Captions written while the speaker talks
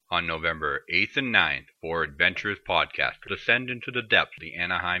On November 8th and 9th, 4 adventurous podcasters descend into the depths of the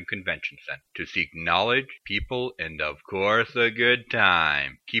Anaheim Convention Center to seek knowledge, people, and of course a good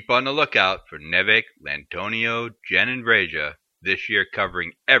time. Keep on the lookout for Nevik, Lantonio, Jen, and Breja, this year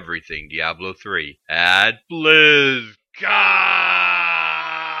covering everything Diablo 3 at BlizzCon!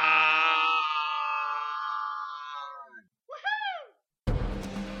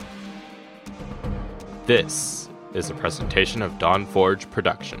 This is a presentation of Dawnforge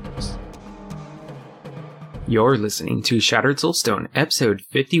Productions. You're listening to Shattered Soulstone, episode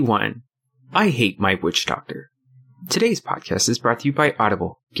 51. I Hate My Witch Doctor. Today's podcast is brought to you by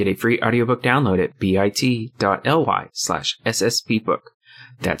Audible. Get a free audiobook download at bit.ly/sspbook.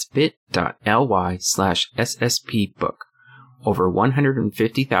 That's bit.ly/sspbook. Over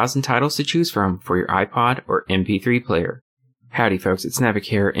 150,000 titles to choose from for your iPod or MP3 player. Howdy folks, it's Nevik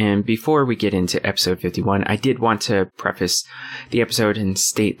here, and before we get into episode 51, I did want to preface the episode and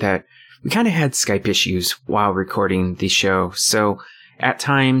state that we kind of had Skype issues while recording the show, so at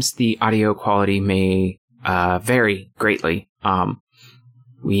times the audio quality may vary greatly.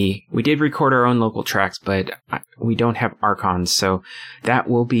 We did record our own local tracks, but we don't have Archons, so that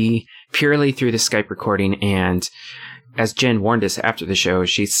will be purely through the Skype recording, and as Jen warned us after the show,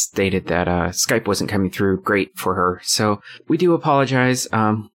 she stated that Skype wasn't coming through great for her. So we do apologize.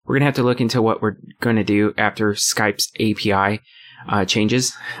 We're going to have to look into what we're going to do after Skype's API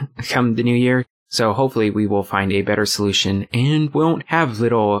changes come the new year. So hopefully we will find a better solution and won't have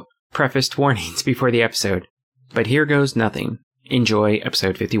little prefaced warnings before the episode. But here goes nothing. Enjoy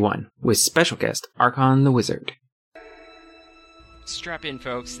episode 51 with special guest Archon the Wizard. Strap in,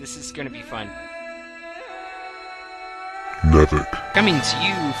 folks. This is going to be fun. Nevik. Coming to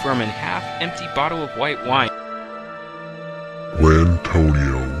you from a half-empty bottle of white wine.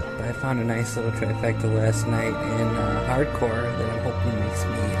 Lantonio. I found a nice little trifecta last night in hardcore that I'm hoping makes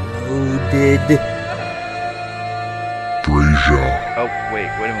me loaded. Breja. Oh, wait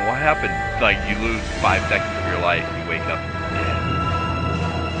a minute, what happened? Like, you lose 5 seconds of your life, you wake up dead.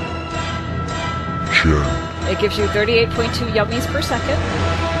 Jen. It gives you 38.2 yummies per second,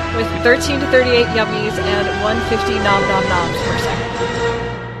 with 13 to 38 yummies and 150 nom nom noms per second.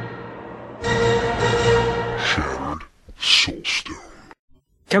 Shattered Soulstone.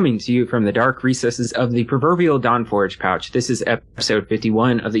 Coming to you from the dark recesses of the proverbial Dawnforge pouch, this is episode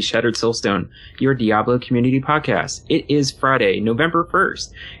 51 of the Shattered Soulstone, your Diablo community podcast. It is Friday, November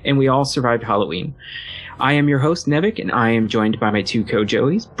 1st, and we all survived Halloween. I am your host, Nevik, and I am joined by my two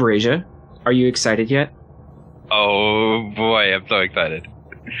co-Joeys, Breja. Are you excited yet? Oh boy, I'm so excited.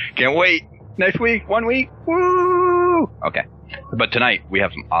 Can't wait. Next week, 1 week. Woo! Okay. But tonight, we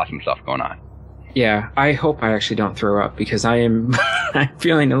have some awesome stuff going on. Yeah, I hope I actually don't throw up because I'm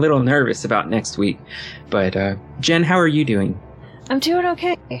feeling a little nervous about next week. But, Jen, how are you doing? I'm doing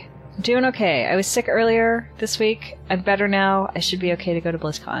okay. I was sick earlier this week. I'm better now. I should be okay to go to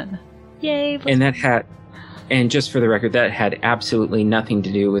BlizzCon. Yay, BlizzCon. And just for the record, that had absolutely nothing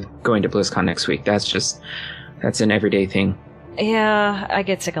to do with going to BlizzCon next week. That's an everyday thing. Yeah, I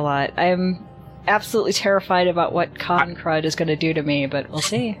get sick a lot. I'm absolutely terrified about what Con Crud is going to do to me, but we'll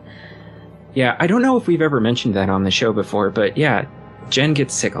see. Yeah, I don't know if we've ever mentioned that on the show before, but yeah, Jen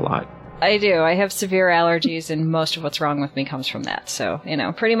gets sick a lot. I do. I have severe allergies, and most of what's wrong with me comes from that. So,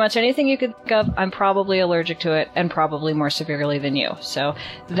 pretty much anything you could think of, I'm probably allergic to it, and probably more severely than you. So,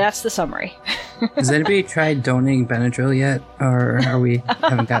 that's the summary. Has anybody tried donating Benadryl yet? Or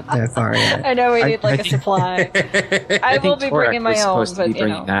haven't got that far yet? I know we need a supply. I will be bringing my own, but to be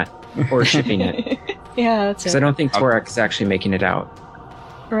bringing that or shipping it. Yeah, that's it. Because I don't think Torak is actually making it out.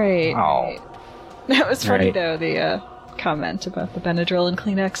 Right. Oh. Right. That was funny, though, the comment about the Benadryl and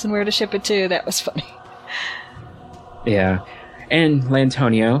Kleenex and where to ship it to. That was funny. Yeah. And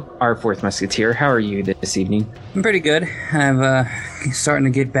Lantonio, our fourth musketeer, how are you this evening? I'm pretty good. I'm starting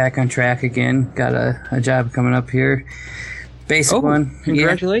to get back on track again. Got a job coming up here. Basic one.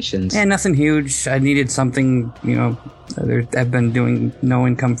 Congratulations. Yeah, nothing huge. I needed something, I've been doing no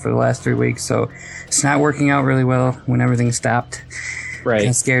income for the last 3 weeks, so it's not working out really well when everything stopped. Right.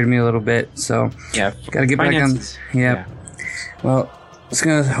 It scared me a little bit, so yeah, gotta get back on. Yeah. Well, it's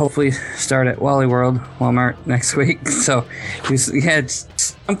gonna hopefully start at Wally World Walmart next week. So,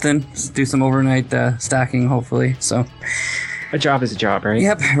 it's something. Just do some overnight stocking, hopefully. So, a job is a job, right?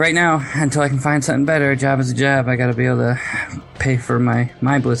 Yep. Right now, until I can find something better, a job is a job. I gotta be able to pay for my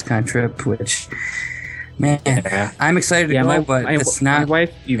BlizzCon trip, which. Man, yeah. I'm excited to go, but it's not... My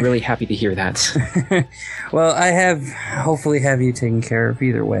wife would be really happy to hear that. Well, hopefully have you taken care of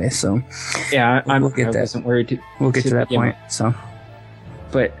either way, so... Yeah, we'll get that. Wasn't worried we'll get to that point, so...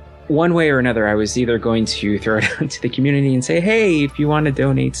 But one way or another, I was either going to throw it out to the community and say, hey, if you want to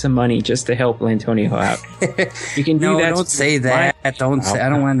donate some money just to help Lantonio out, you can do No, that. don't say that. Don't say. I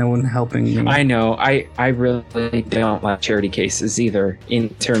don't want no one helping me. I know. I really don't like charity cases either in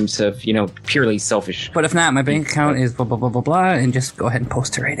terms of, purely selfish. But if not, my bank account is blah, blah, blah, blah, blah, and just go ahead and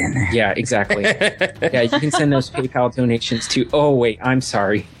post it right in there. Yeah, exactly. Yeah, you can send those PayPal donations to, oh, wait, I'm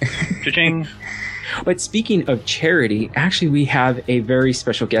sorry. Cha-ching. But speaking of charity, actually we have a very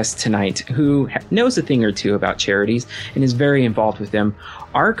special guest tonight who knows a thing or two about charities and is very involved with them.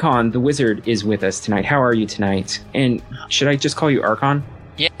 Archon, the wizard, is with us tonight. How are you tonight? And should I just call you Archon?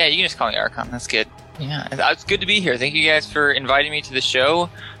 Yeah, you can just call me Archon. That's good. Yeah, it's good to be here. Thank you guys for inviting me to the show.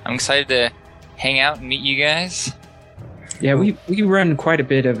 I'm excited to hang out and meet you guys. Yeah, we run quite a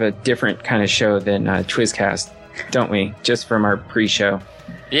bit of a different kind of show than Twizcast, don't we? Just from our pre-show.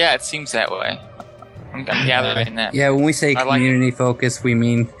 Yeah, it seems that way. I'm gathering that. Yeah, when we say community focused, we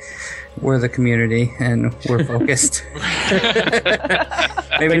mean we're the community and we're focused.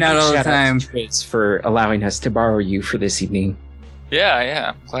 Maybe not all the time. Twiz for allowing us to borrow you for this evening.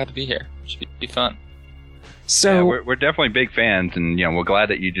 Yeah. I'm glad to be here. Should be fun. So we're definitely big fans, and we're glad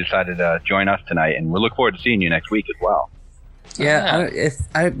that you decided to join us tonight, and we look forward to seeing you next week as well. Yeah,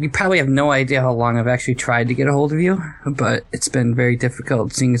 you probably have no idea how long I've actually tried to get a hold of you, but it's been very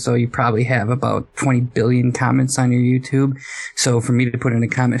difficult, seeing as though you probably have about 20 billion comments on your YouTube. So for me to put in a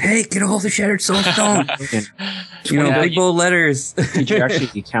comment, hey, get a hold of Shattered Soulstone, big bold letters. Did you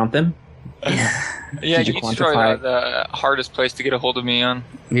actually count them? Yeah, you destroyed the hardest place to get a hold of me on.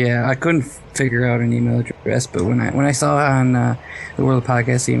 Yeah, I couldn't figure out an email address, but when I saw it on the World of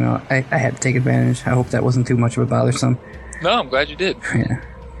Podcast email, I had to take advantage. I hope that wasn't too much of a bothersome. No, I'm glad you did. Yeah.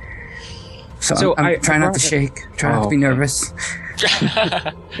 So I'm trying not to shake, try not to be nervous.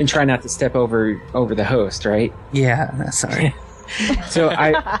 And try not to step over the host, right? Yeah, sorry. So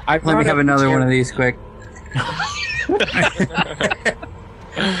I let me have another one of these quick.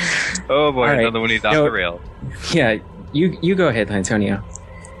 Oh boy, right. Another one he's off the rails. Yeah, you go ahead, Lantonio.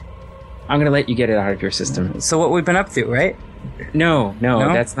 I'm going to let you get it out of your system. So what we've been up to, right? No,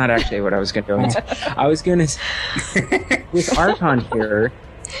 that's not actually what I was going to go into. I was going to... With Archon here,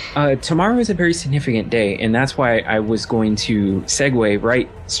 tomorrow is a very significant day, and that's why I was going to segue right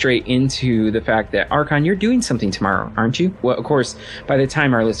straight into the fact that, Archon, you're doing something tomorrow, aren't you? Well, of course, by the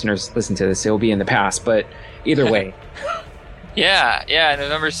time our listeners listen to this, it'll be in the past, but either way. Yeah,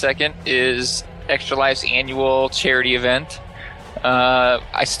 November 2nd is Extra Life's annual charity event.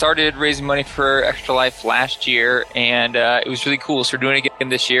 I started raising money for Extra Life last year, and it was really cool. So we're doing it again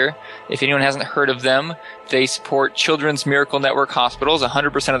this year. If anyone hasn't heard of them, they support Children's Miracle Network hospitals.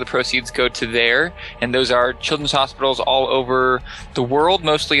 100% of the proceeds go to there, and those are children's hospitals all over the world,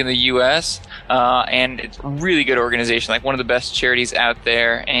 mostly in the U.S., and it's a really good organization, like one of the best charities out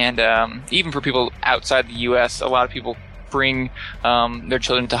there. And even for people outside the U.S., a lot of people bring their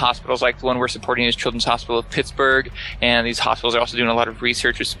children to hospitals like the one we're supporting is Children's Hospital of Pittsburgh, and these hospitals are also doing a lot of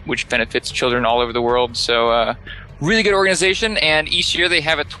research which benefits children all over the world. So really good organization, and each year they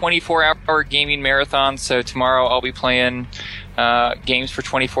have a 24-hour gaming marathon. So tomorrow I'll be playing games for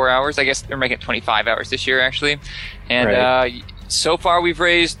 24 hours. I guess they're making it 25 hours this year, actually. And right. So far we've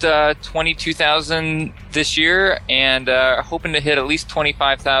raised $22,000 this year, and hoping to hit at least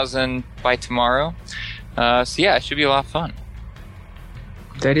 $25,000 by tomorrow. So yeah, it should be a lot of fun.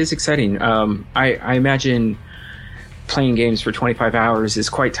 That is exciting. I imagine playing games for 25 hours is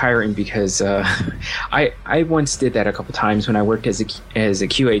quite tiring because I once did that a couple times when I worked as a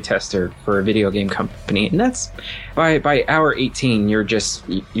QA tester for a video game company, and that's by hour 18 you're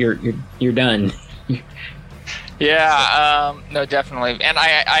done. Yeah, no, definitely. And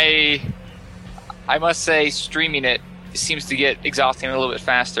I must say, streaming it seems to get exhausting a little bit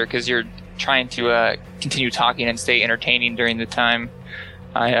faster because you're trying to continue talking and stay entertaining during the time.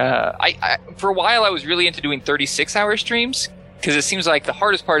 I for a while I was really into doing 36-hour streams because it seems like the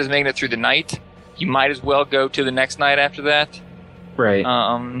hardest part is making it through the night. You might as well go to the next night after that. Right.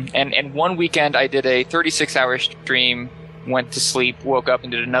 And one weekend I did a 36-hour stream, went to sleep, woke up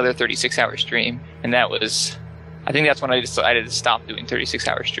and did another 36-hour stream, and that was... I think that's when I decided to stop doing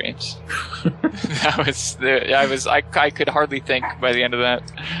 36-hour streams. I could hardly think by the end of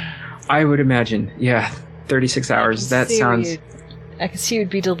that. I would imagine, yeah, 36 hours. That sounds... I could see you'd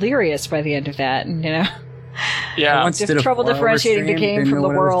be delirious by the end of that, and Yeah. you have trouble differentiating the game from the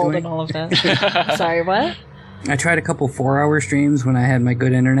world and all of that. Sorry, what? I tried a couple 4-hour streams when I had my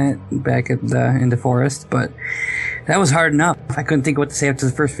good internet back in the forest, but that was hard enough. I couldn't think what to say after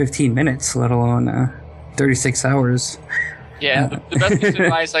the first 15 minutes, let alone 36 hours. Yeah, the best piece of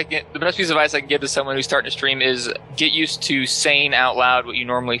advice I can give to someone who's starting to stream is get used to saying out loud what you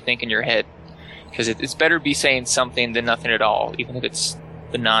normally think in your head, because it's better to be saying something than nothing at all, even if it's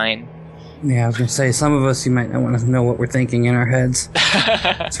benign. Yeah, I was gonna say, some of us, you might not want to know what we're thinking in our heads,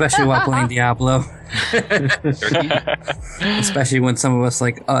 especially while playing Diablo. Especially when some of us,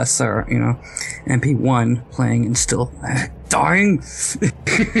 like us, are, MP1 playing and still dying.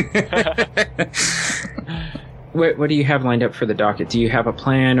 What do you have lined up for the docket? Do you have a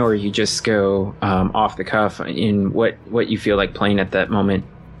plan, or you just go off the cuff in what you feel like playing at that moment?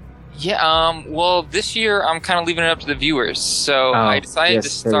 Yeah, well, this year I'm kind of leaving it up to the viewers, so I decided to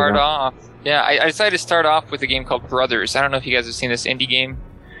start off. Yeah, I decided to start off with a game called Brothers. I don't know if you guys have seen this indie game.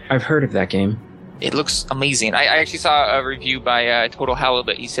 I've heard of that game. It looks amazing. I actually saw a review by Total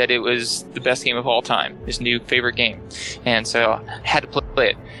Halibut. He said it was the best game of all time, his new favorite game. And so I had to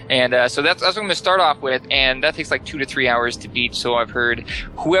play it. And so that's what I'm going to start off with, and that takes like 2 to 3 hours to beat. So I've heard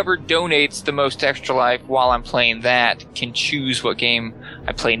whoever donates the most Extra Life while I'm playing that can choose what game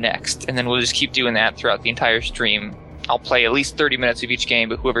I play next. And then we'll just keep doing that throughout the entire stream. I'll play at least 30 minutes of each game,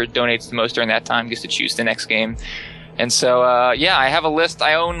 but whoever donates the most during that time gets to choose the next game. And so, I have a list.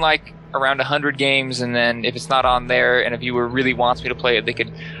 I own like around 100 games, and then if it's not on there and a viewer really wants me to play it, they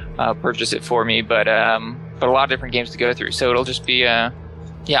could purchase it for me. But a lot of different games to go through. So it'll just be, I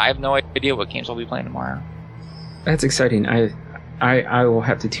have no idea what games I'll be playing tomorrow. That's exciting. I will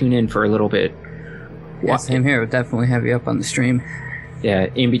have to tune in for a little bit. Yeah, same here. We'll definitely have you up on the stream. Yeah,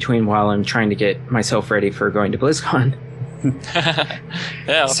 in between while I'm trying to get myself ready for going to BlizzCon.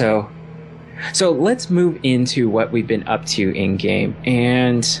 Yeah. So let's move into what we've been up to in game,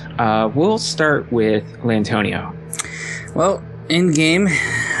 and we'll start with Lantonio. Well, in game,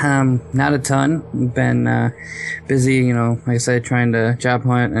 not a ton. We've been busy, like I said, trying to job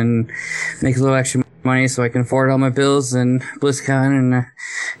hunt and make a little extra money so I can afford all my bills and BlizzCon and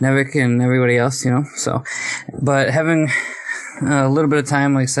Nevik and everybody else, So, but having a little bit of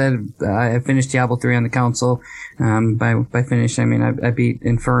time, like I said, I finished Diablo 3 on the console. By finish, I mean I beat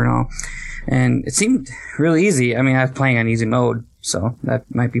Inferno. And it seemed really easy. I mean, I was playing on easy mode, so that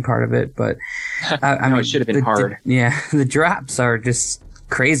might be part of it. But I mean, it should have been hard. The drops are just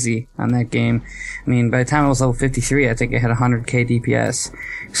crazy on that game. I mean, by the time I was level 53, I think I had 100k DPS.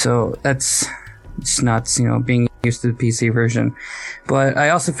 So that's just nuts, being used to the PC version. But I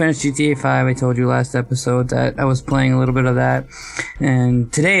also finished GTA 5. I told you last episode that I was playing a little bit of that.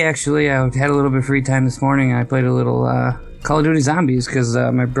 And today, actually, I had a little bit of free time this morning, and I played a little Call of Duty Zombies, because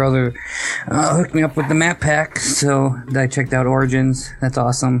my brother hooked me up with the map pack, so I checked out Origins. That's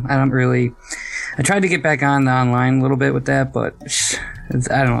awesome. I tried to get back on the online a little bit with that, but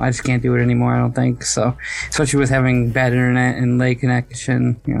I don't know, I just can't do it anymore, I don't think. So, especially with having bad internet and late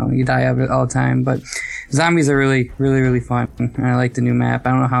connection, you die of it all the time. But Zombies are really, really, really fun, and I like the new map. I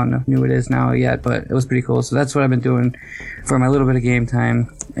don't know how new it is now yet, but it was pretty cool. So that's what I've been doing for my little bit of game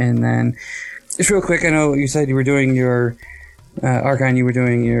time. And then, just real quick, I know you said you were doing your Archon, you were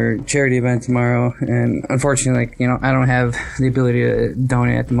doing your charity event tomorrow, and unfortunately, I don't have the ability to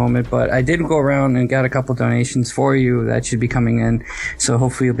donate at the moment, but I did go around and got a couple donations for you that should be coming in, so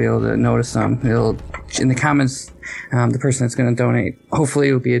hopefully you'll be able to notice them. In the comments, the person that's going to donate, hopefully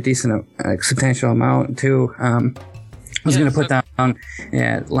it'll be a decent, substantial amount too. I was going to put down,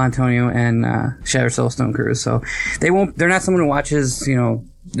 Lantonio and Shattered Soulstone Crews, so they're not someone who watches,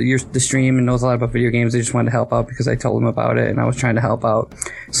 the stream and knows a lot about video games. They just wanted to help out because I told them about it, and I was trying to help out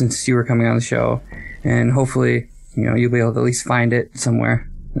since you were coming on the show, and hopefully you'll be able to at least find it somewhere,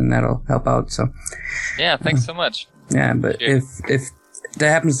 and that'll help out. So yeah, thanks so much. Yeah, but if that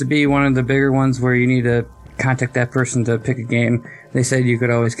happens to be one of the bigger ones where you need to contact that person to pick a game, they said you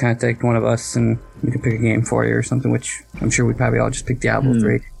could always contact one of us and we could pick a game for you or something, which I'm sure we'd probably all just pick Diablo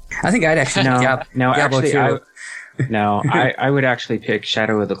 3. I think I'd actually pick Diablo 2. No, I would actually pick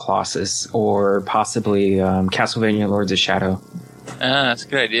Shadow of the Colossus, or possibly Castlevania Lords of Shadow. That's a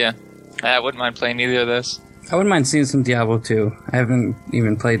good idea. I wouldn't mind playing either of those. I wouldn't mind seeing some Diablo 2. I haven't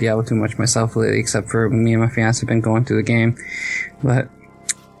even played Diablo 2 much myself lately, except for me and my fiance have been going through the game. But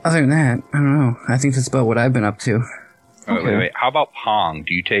other than that, I don't know. I think that's about what I've been up to. Okay. Wait. How about Pong?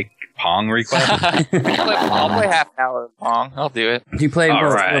 Do you take Pong requests? I'll play half an hour of Pong. I'll do it. Do you play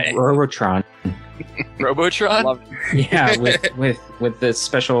Robotron? Robotron? Yeah, with the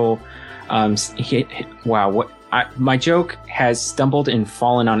special my joke has stumbled and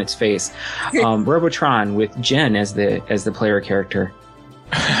fallen on its face. Robotron with Jen as the player character.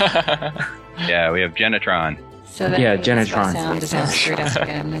 Yeah, we have Genitron. So that Genitron. sound is screwed up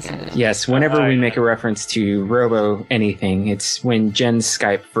again, isn't it? Yes, whenever we make a reference to Robo anything, it's when Jen's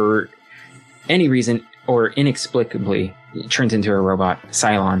Skype, for any reason or inexplicably, turns into a robot,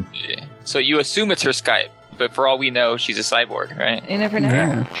 Cylon. Yeah. So you assume it's her Skype, but for all we know, she's a cyborg, right? You never know.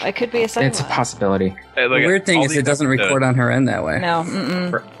 Yeah. I could be a cyborg. It's a possibility. Hey, The look, weird thing all is these it doesn't episodes- record on her end that way.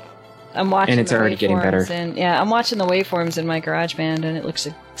 No, I'm watching And it's the already getting better. waveforms And, I'm watching the waveforms in my GarageBand, and it looks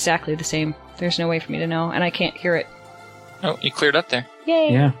exactly the same. There's no way for me to know, and I can't hear it. Oh, you cleared up there.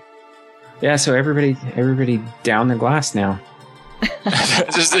 Yay! Yeah. Yeah, so everybody down the glass now.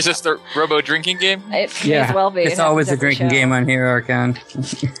 Is this just a robo drinking game? It may Yeah. as well be. It's It always a happens every drinking show. game on here, Archon.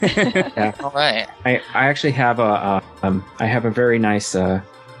 All right. I actually have I have a very nice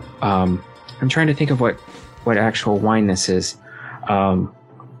I'm trying to think of what actual wine this is. Oh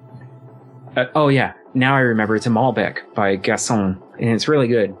yeah, now I remember. It's a Malbec by Gasson, and it's really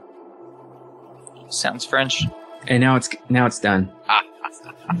good. Sounds French. And now it's done.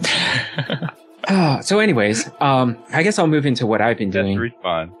 So anyways, I guess I'll move into what I've been That's doing.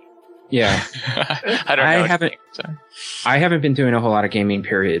 response. Yeah. I don't know. I what you haven't- think, so. I haven't been doing a whole lot of gaming,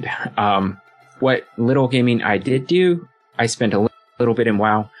 period. What little gaming I did do, I spent a little bit in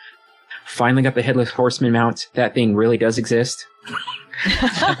WoW. Finally got the Headless Horseman mount. That thing really does exist.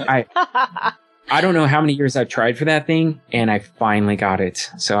 I don't know how many years I've tried for that thing, and I finally got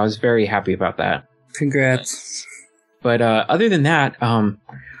it. So I was very happy about that. Congrats. But other than that,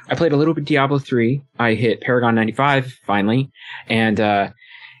 I played a little bit Diablo 3. I hit Paragon 95 finally, and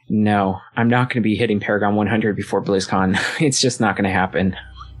no, I'm not going to be hitting Paragon 100 before BlizzCon. It's just not going to happen.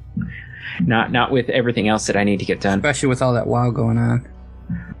 Not with everything else that I need to get done. Especially with all that WoW going on.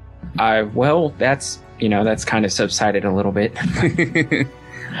 Well, that's kind of subsided a little bit.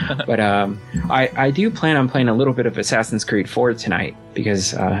 But I do plan on playing a little bit of Assassin's Creed 4 tonight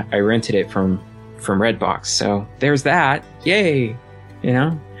because I rented it from Redbox. So there's that. Yay!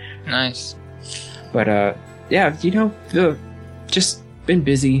 Nice. But yeah, just been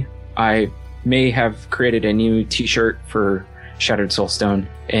busy. I may have created a new T-shirt for Shattered Soulstone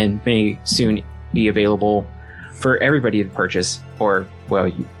and may soon be available for everybody to purchase. Or,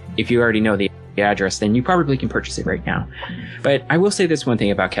 well, if you already know the address, then you probably can purchase it right now. But I will say this one thing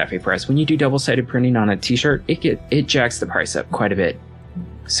about Cafe Press: when you do double-sided printing on a T-shirt, it jacks the price up quite a bit.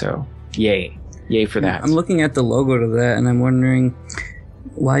 So, yay for that. I'm looking at the logo to that, and I'm wondering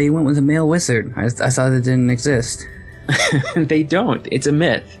why you went with a male wizard. I thought it didn't exist. They don't. It's a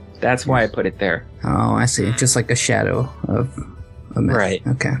myth. That's why I put it there. Oh, I see. Just like a shadow of a myth. Right.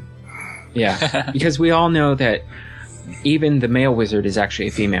 Okay. Yeah, because we all know that even the male wizard is actually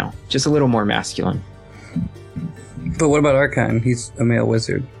a female, just a little more masculine. But what about Archon? He's a male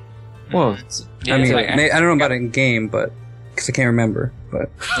wizard. Well, Yeah, I mean, it's like- I don't know about it in game, but because I can't remember. But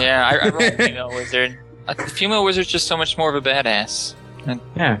yeah, I rolled a female wizard. The female wizard's just so much more of a badass.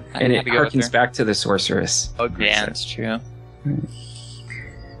 yeah, I'm and it happy to go with harkens her. back to the sorceress. Agreed. Yeah, that's true.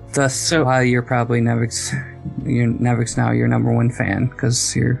 thus, why you're probably Nevix. Nevix now your number one fan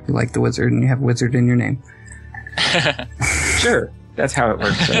because you like the wizard and you have wizard in your name. Sure, that's how it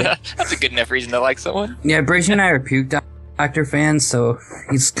works. Right? That's a good enough reason to like someone. Yeah, Brazier and I are Puke Doctor fans, so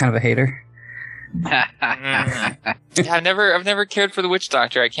he's kind of a hater. Yeah, I've never cared for the witch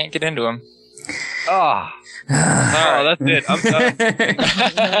doctor. I can't get into him. Oh, that's it. I'm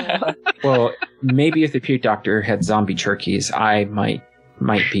done. Well, maybe if the puke doctor had zombie turkeys, I might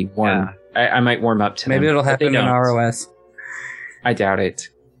be warm. I might warm up to Maybe them. it'll but they happen in don't. ROS. I doubt it.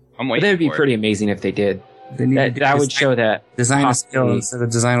 I'm But waiting. that would be for it. pretty amazing if they did. They need to do That would show that. design a skill possibly- instead of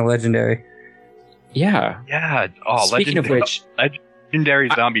design a legendary. Yeah. Yeah. Oh, Speaking of which, legendary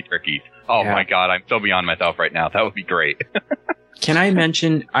zombie turkeys. Oh Yeah. my god, I'm so beyond myself right now. That would be great. can I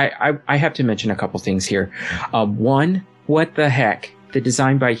mention? I have to mention a couple things here. One, what the heck? The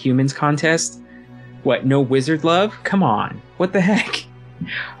Design by Humans contest? What? No wizard love? Come on! What the heck?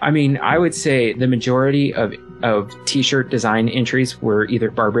 I mean, I would say the majority of T-shirt design entries were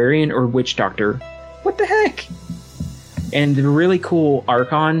either barbarian or witch doctor. What the heck? And the really cool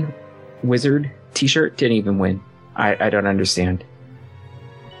Archon wizard T-shirt didn't even win. I don't understand.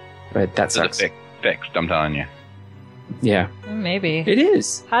 But that This is sucks. fixed, I'm telling you. Yeah, Maybe. it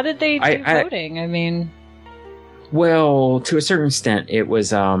is. How did they do I- voting? I mean, Well, to a certain extent, it was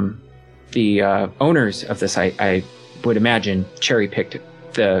the owners of the site, I would imagine, cherry-picked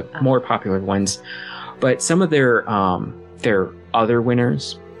the more popular ones. But some of their other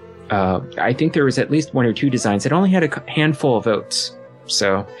winners, I think there was at least one or two designs that only had a handful of votes.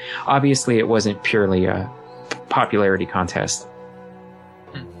 So obviously it wasn't purely a popularity contest.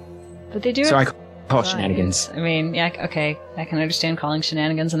 but they do. So I have call designs. shenanigans. I mean, yeah, okay, I can understand calling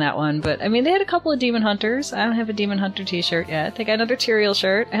shenanigans in that one, but I mean, they had a couple of Demon Hunters. I don't have a Demon Hunter T-shirt yet. They got another Tyrael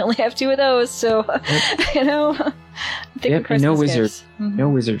shirt. I only have 2 of those, so you know. I'm thinking Yep, and no Christmas wizard. gifts. Mhm. No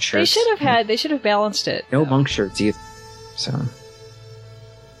wizard shirts. They should have balanced it. No monk shirts either. So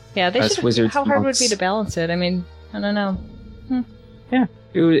Yeah, they Us should. wizards How hard would it be monks. to balance it? I mean, I don't know.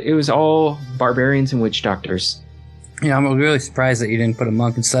 it was all barbarians and witch doctors. Yeah, I'm really surprised that you didn't put a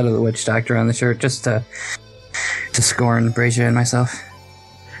monk instead of the witch doctor on the shirt, just to scorn Brazia and myself.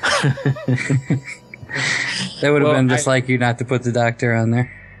 That would have Well, been just like you not to put the doctor on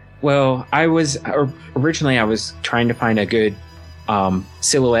there. Well, originally I was trying to find a good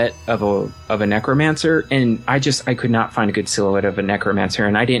silhouette of a necromancer, and I could not find a good silhouette of a necromancer,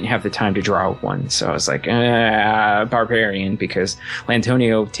 and I didn't have the time to draw one, so I was like, barbarian, because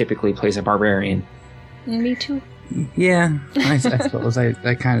Lantonio typically plays a barbarian. Me too. Yeah, I suppose I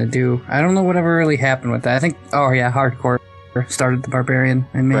kind of do. I don't know whatever really happened with that. I think, hardcore started the barbarian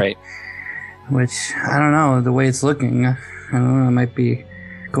in me. Right. Which, I don't know, the way it's looking, I don't know, it might be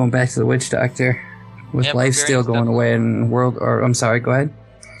going back to the witch doctor. With Yeah, life still going away in the world, or, I'm sorry, go ahead.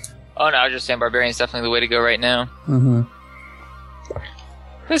 Oh no, I was just saying Barbarian's definitely the way to go right now. Mm-hmm.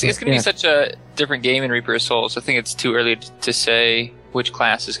 It's going to be such a different game in Reaper of Souls. I think it's too early to say which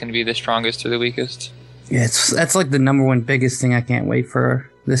class is going to be the strongest or the weakest. Yeah, that's like the number one biggest thing I can't wait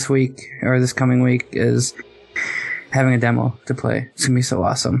for this week, or this coming week, is having a demo to play. It's going to be so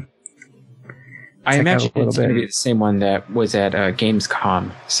awesome. I Check out imagine a little it's going to bit. be the same one that was at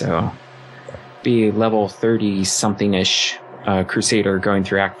Gamescom, so be level 30-something-ish Crusader going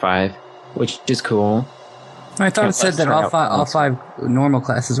through Act 5, which is cool. I thought Yeah, it said let's that try all out five normal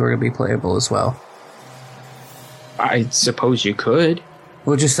classes were going to be playable as well. I suppose you could.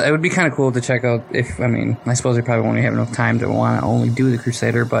 Well, it would be kind of cool to check out I suppose they probably won't have enough time to want to only do the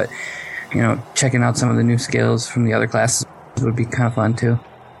Crusader, but, checking out some of the new skills from the other classes would be kind of fun too.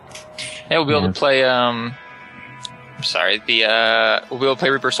 Yeah, we'll be able to play, we'll be able to play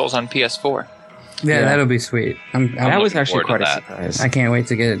Reaper of Souls on PS4. Yeah, that'll be sweet. That was looking actually forward to quite a that. surprise. I can't wait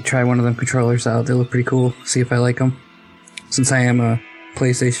to try one of them controllers out. They look pretty cool. See if I like them. Since I am a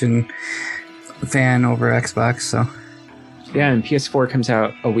PlayStation fan over Xbox, so. Yeah, and PS4 comes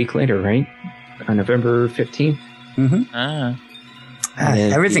out a week later, right? On November 15th. Mm-hmm. Ah.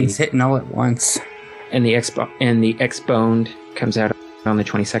 And Everything's hitting all at once. And the X-Boned comes out on the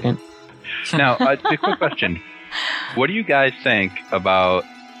 22nd. Now, a quick question. What do you guys think about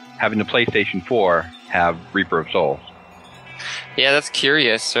having the PlayStation 4 have Reaper of Souls? Yeah, that's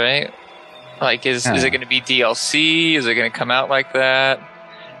curious, right? Like, is it going to be DLC? Is it going to come out like that?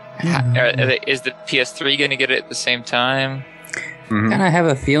 Is the PS3 going to get it at the same time? Mm-hmm. And I have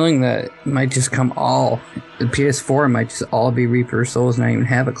a feeling that it might just come the PS4 might just all be Reaper of Souls, not even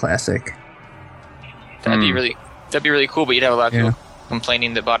have a classic. That'd be really cool, but you'd have a lot of people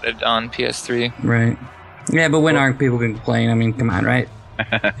complaining that bought it on PS3. Right. Yeah, but when aren't people going to complain? I mean, come on, right?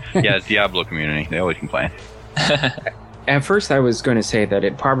 Yeah, it's Diablo community. They always complain. At first, I was going to say that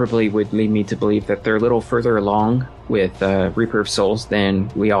it probably would lead me to believe that they're a little further along with Reaper of Souls than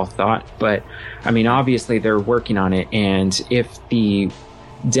we all thought. But, obviously they're working on it. And if the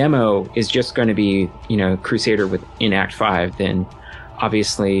demo is just going to be, Crusader in Act 5, then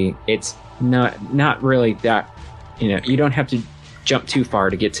obviously it's not really that, you don't have to jump too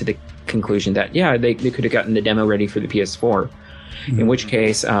far to get to the conclusion that, they could have gotten the demo ready for the PS4. Mm-hmm. In which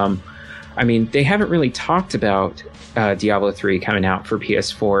case, they haven't really talked about Diablo 3 coming out for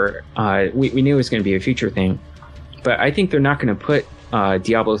PS4. We knew it was going to be a future thing, but I think they're not going to put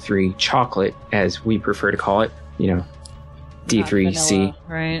Diablo 3 chocolate, as we prefer to call it, D3C.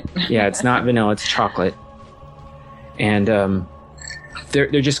 Right. Yeah, it's not vanilla, it's chocolate. And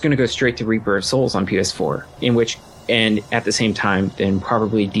they're just going to go straight to Reaper of Souls on PS4, and at the same time, then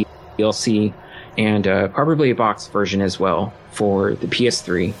probably DLC and probably a box version as well for the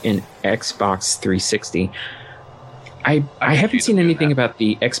PS3 and Xbox 360. I haven't seen anything about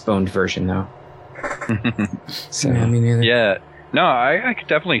the X-Boned version, though. So, Yeah, me neither. Yeah. No, I could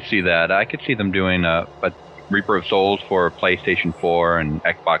definitely see that. I could see them doing a Reaper of Souls for PlayStation 4 and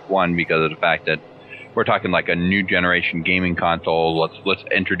Xbox One because of the fact that we're talking like a new generation gaming console. Let's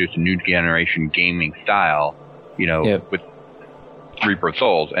introduce a new generation gaming style, with Reaper of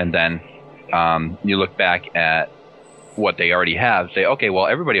Souls, and then you look back at what they already have, say, okay, well,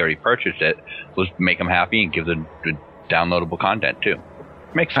 everybody already purchased it. Let's make them happy and give them the downloadable content too.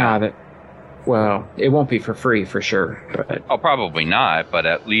 Makes sense. Well, it won't be for free for sure. But Oh, probably not, but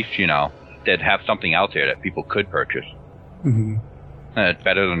at least, they'd have something out there that people could purchase. Mm-hmm. It's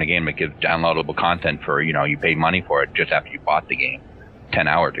better than a game that gives downloadable content for, you paid money for it just after you bought the game 10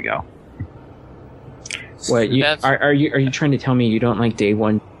 hours ago. what are you trying to tell me you don't like day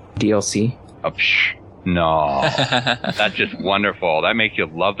one DLC? Oh, no. That's just wonderful. That makes you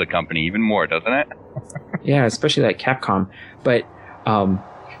love the company even more, doesn't it? Yeah, especially like Capcom. But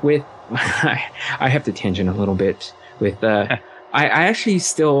with I have to tangent a little bit. With I actually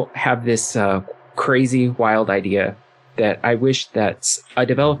still have this crazy, wild idea that I wish that a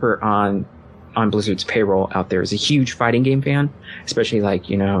developer on Blizzard's payroll out there is a huge fighting game fan, especially like,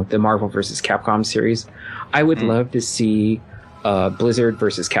 the Marvel vs. Capcom series. I would love to see Blizzard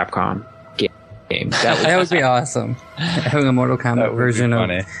versus Capcom game. That would be awesome. Having a Mortal Kombat version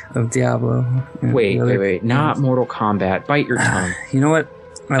of Diablo. Wait. Not Mortal Kombat. Bite your tongue. You know what?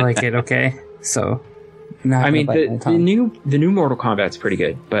 I like it, okay? So, the new Mortal Kombat's pretty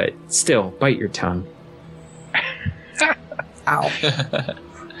good, but still, bite your tongue. Ow.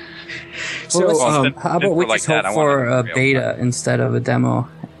 So, how about we just hope for a beta instead of a demo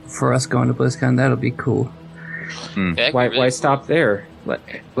for us going to BlizzCon? That'll be cool. Why stop there?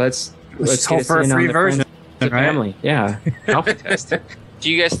 Let's hope for a free version, right? Family, yeah. Alpha test.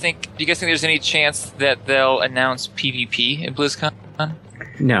 Do you guys think there's any chance that they'll announce PvP at BlizzCon?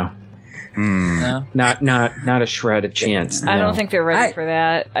 No. No? Not a shred of chance. I don't think they're ready for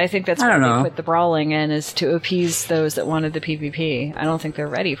that. I think that's why they put the brawling in, is to appease those that wanted the PvP. I don't think they're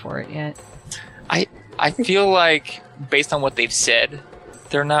ready for it yet. I feel like, based on what they've said,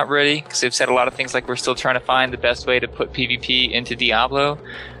 they're not ready, because they've said a lot of things like we're still trying to find the best way to put PvP into Diablo.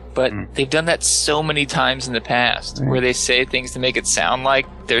 But they've done that so many times in the past, where they say things to make it sound like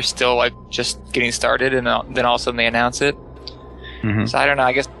they're still like just getting started, and then all of a sudden they announce it. So I don't know.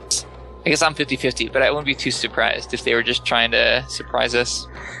 I guess I'm 50-50, but I wouldn't be too surprised if they were just trying to surprise us.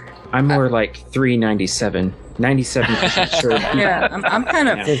 I'm more like 397. 97% sure. Yeah, I'm kind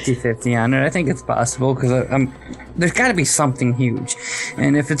of 50-50 on it. I think it's possible, because there's got to be something huge.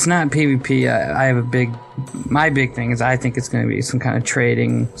 And if it's not PvP, I have my big thing is I think it's going to be some kind of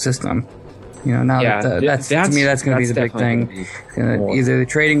trading system. That's to me, that's going to be the big thing. Either the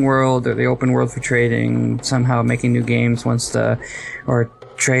trading world or the open world for trading, somehow making new games or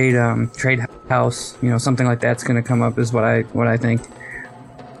trade house, something like that's going to come up is what I think.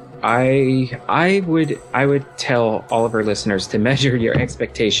 I would tell all of our listeners to measure your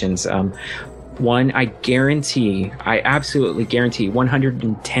expectations. One, I absolutely guarantee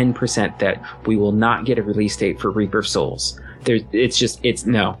 110% that we will not get a release date for Reaper of Souls. It's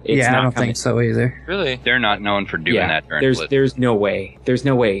not I don't coming. think so either. Really? They're not known for doing that during Blizzard. There's no way.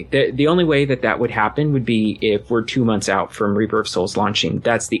 The only way that would happen would be if we're 2 months out from Reaper of Souls launching.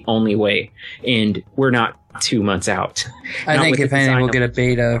 That's the only way. And we're not 2 months out. I think if anything, we'll get a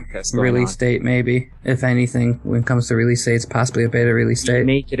beta release date, maybe. If anything, when it comes to release dates, possibly a beta release date.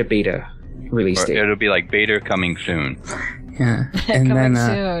 Make it a beta release date. It'll be like beta coming soon. Yeah. And then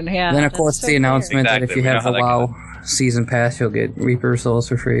of course the announcement that if you have the WoW season pass, you'll get Reaper Souls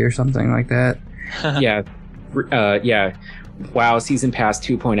for free or something like that. Yeah. WoW season pass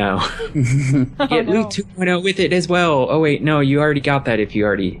 2.0. Get Loot 2.0 with it as well. Oh wait, no, you already got that if you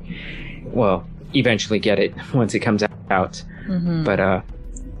eventually get it once it comes out. But I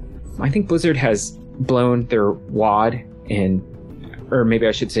think Blizzard has blown their wad, or maybe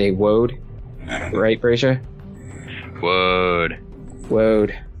I should say WOD. Right, Bracia?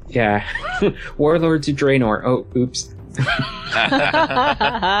 WOD. Yeah. Warlords of Draenor. Oh, oops.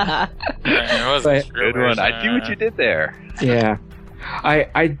 Good one. I see what you did there. Yeah.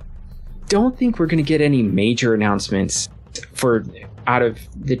 I don't think we're going to get any major announcements out of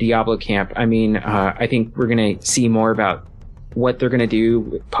the Diablo camp. I mean, I think we're going to see more about what they're going to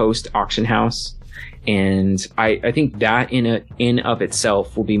do post auction house. And I think that in of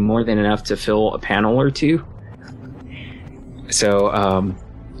itself will be more than enough to fill a panel or two. So,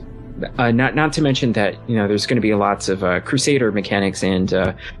 not to mention that, there's going to be lots of Crusader mechanics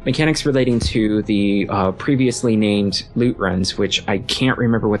and mechanics relating to the previously named loot runs, which I can't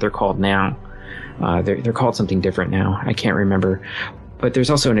remember what they're called now. They're called something different now. I can't remember. But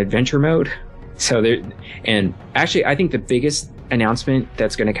there's also an adventure mode. And actually, I think the biggest announcement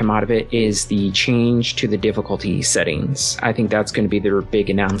that's going to come out of it is the change to the difficulty settings. I think that's going to be their big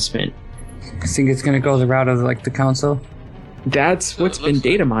announcement. I think it's going to go the route of the console. That's what's been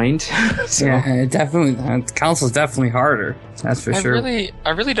data mined. So. Yeah, definitely. The console's definitely harder. That's for sure. I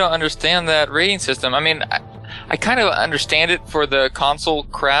really don't understand that rating system. I mean, I kind of understand it for the console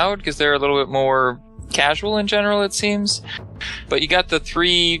crowd because they're a little bit more casual in general, it seems. But you got the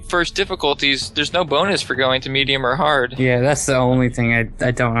 3 first difficulties. There's no bonus for going to medium or hard. Yeah, that's the only thing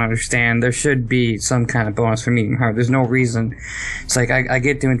I don't understand. There should be some kind of bonus for medium hard. There's no reason. It's like I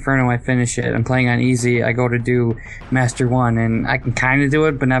get to Inferno, I finish it. I'm playing on easy. I go to do Master 1, and I can kind of do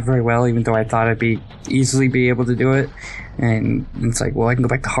it, but not very well, even though I thought I'd easily be able to do it. And it's like, well, I can go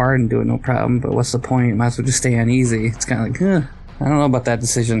back to hard and do it, no problem. But what's the point? Might as well just stay on easy. It's kind of like, I don't know about that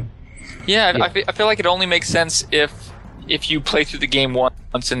decision. Yeah. I feel like it only makes sense if you play through the game once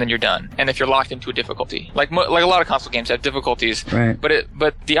and then you're done. And if you're locked into a difficulty, like a lot of console games have difficulties, Right.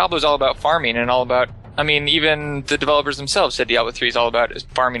 But Diablo is all about farming and all about. I mean, even the developers themselves said Diablo 3 is all about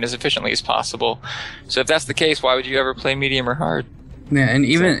farming as efficiently as possible. So if that's the case, why would you ever play medium or hard? Yeah, and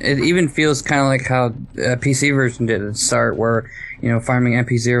it even feels kind of like how a PC version did at the start, where farming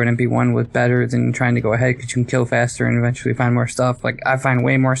MP0 and MP1 was better than trying to go ahead because you can kill faster and eventually find more stuff. Like I find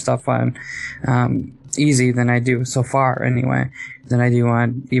way more stuff on easy than I do so far, anyway, than I do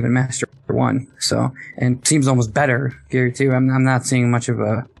on even Master 1. So, and it seems almost better here too. I'm not seeing much of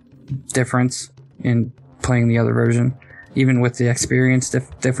a difference in playing the other version. Even with the experience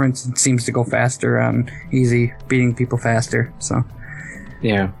difference, it seems to go faster on easy, beating people faster. So.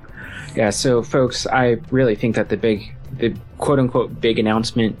 Yeah. So, folks, I really think that the quote-unquote big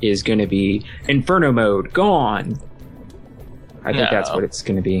announcement is going to be Inferno mode gone. I think that's what it's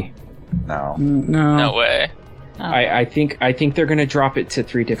going to be. No way. I think they're going to drop it to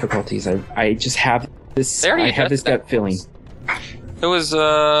 3 difficulties. I just have this. I have this gut feeling. It was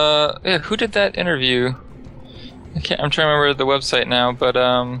who did that interview? I'm trying to remember the website now, but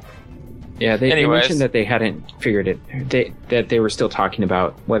yeah, they mentioned that they hadn't figured it. That they were still talking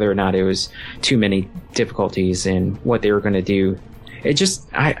about whether or not it was too many difficulties and what they were going to do. It just,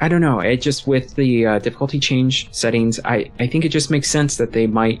 I don't know. It just, with the difficulty change settings, I think it just makes sense that they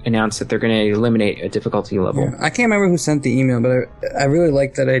might announce that they're going to eliminate a difficulty level. Yeah, I can't remember who sent the email, but I really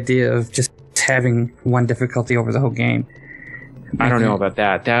like that idea of just having one difficulty over the whole game. I don't know about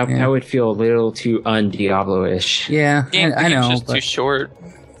that. That would feel a little too un-Diablo-ish. Yeah, I know. It's just too short.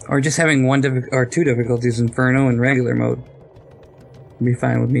 Or just having 2 difficulties, Inferno and regular mode, would be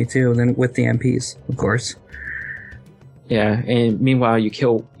fine with me too. Then with the MPs, of course. Yeah, and meanwhile you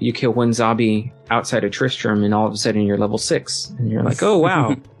kill one zombie outside of Tristram, and all of a sudden you're level 6, and you're like, oh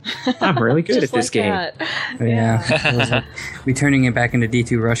wow, I'm really good at this game. That. Yeah, we turning it back into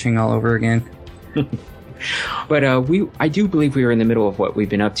D2 rushing all over again. But I do believe we are in the middle of what we've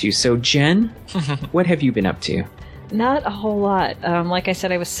been up to. So Jen, what have you been up to? Not a whole lot. Like I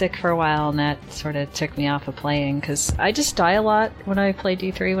said, I was sick for a while, and that sort of took me off of playing, because I just die a lot when I play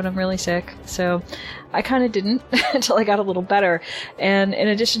D3 when I'm really sick. So I kind of didn't until I got a little better. And in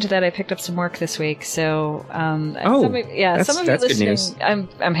addition to that, I picked up some work this week. So some of you listening,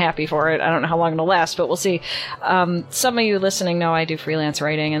 I'm happy for it. I don't know how long it'll last, but we'll see. Some of you listening know I do freelance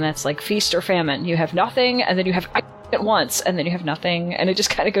writing, and that's like feast or famine. You have nothing, and then you have at once, and then you have nothing, and it just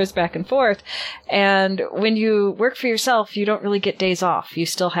kind of goes back and forth. And when you work for yourself, you don't really get days off. You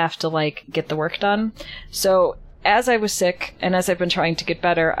still have to get the work done. So as I was sick, and as I've been trying to get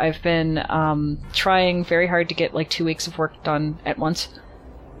better, I've been trying very hard to get 2 weeks of work done at once.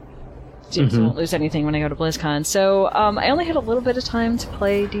 So I won't lose anything when I go to BlizzCon. So I only had a little bit of time to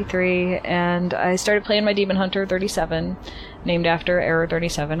play D3, and I started playing my Demon Hunter 37, named after Error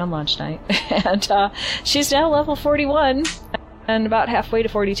 37 on launch night. And she's now level 41, and about halfway to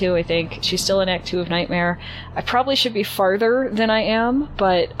 42, I think. She's still in Act 2 of Nightmare. I probably should be farther than I am,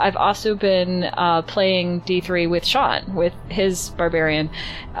 but I've also been playing D3 with Sean, with his Barbarian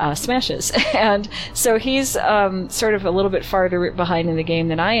smashes. And so he's sort of a little bit farther behind in the game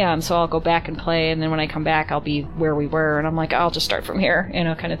than I am, so I'll go back and play, and then when I come back, I'll be where we were, and I'm like, I'll just start from here,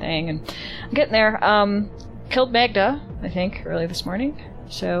 kind of thing. And I'm getting there. Killed Magda, I think, early this morning,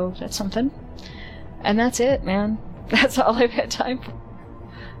 so that's something. And that's it, man. That's all I've had time for.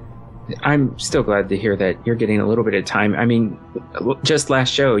 I'm still glad to hear that you're getting a little bit of time. I mean, just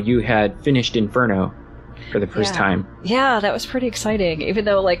last show, you had finished Inferno for the first time. Yeah, that was pretty exciting. Even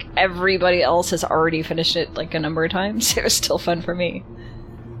though, everybody else has already finished it, a number of times, it was still fun for me.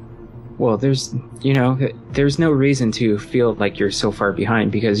 Well, there's no reason to feel like you're so far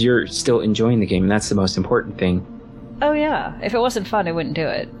behind, because you're still enjoying the game, and that's the most important thing. Oh, yeah. If it wasn't fun, I wouldn't do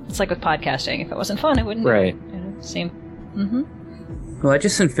it. It's like with podcasting. If it wasn't fun, I wouldn't do it. Same. Mm-hmm. Well, I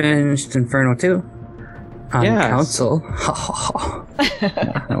just finished Inferno 2 on console.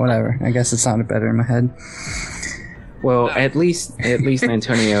 Whatever. I guess it sounded better in my head. Well, at least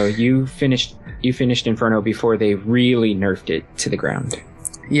Antonio, you finished Inferno before they really nerfed it to the ground.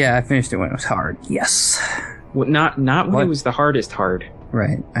 Yeah, I finished it when it was hard. Yes. Well, not when it was the hardest hard.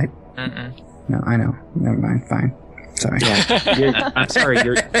 Right. No, I know. Never mind. Fine. Sorry. Yeah, I'm sorry.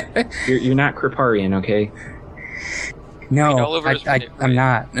 You're not Kriparian, okay? No, I'm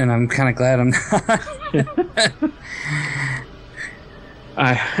not, and I'm kind of glad I'm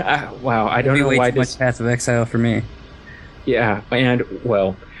not. Wow, I don't know why too much Path of Exile for me. Yeah, and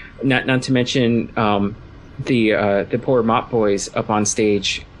not to mention the poor Mop Boys up on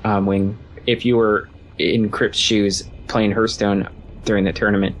stage if you were in Crip's shoes playing Hearthstone during the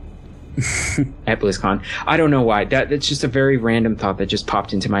tournament. at BlizzCon. I don't know why. That's just a very random thought that just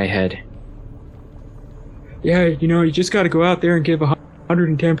popped into my head. Yeah, you just got to go out there and give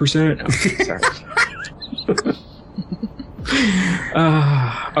 110%. Sorry.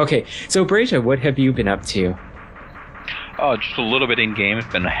 Okay, so Braja, what have you been up to? Oh, just a little bit in game.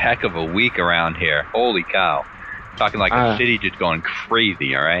 It's been a heck of a week around here. Holy cow! Talking like the city just going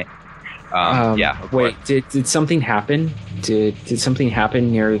crazy. All right. Yeah. Wait, did something happen? Did something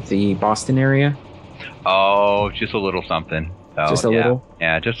happen near the Boston area? Oh, just a little something. So, just a little?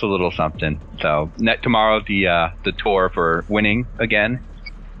 Yeah, just a little something. So tomorrow the tour for winning again.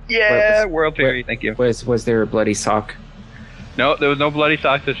 Yeah, World Series. Thank you. Was there a bloody sock? No, there was no bloody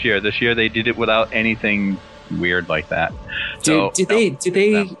sock this year. This year they did it without anything weird like that.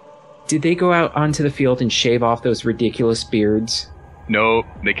 Did they go out onto the field and shave off those ridiculous beards? No,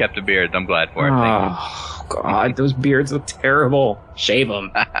 they kept the beards. I'm glad for it. Oh God, those beards look terrible. Shave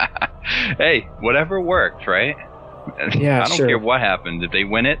them. Hey, whatever works, right? Yeah, I don't care what happens. If they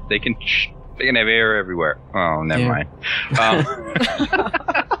win it, they can have air everywhere. Oh, never mind.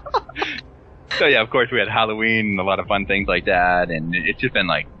 So yeah, of course we had Halloween and a lot of fun things like that, and it's just been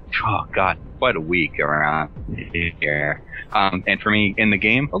like, oh God, quite a week around here. And for me in the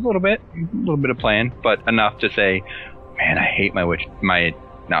game, a little bit of playing, but enough to say, man, I hate not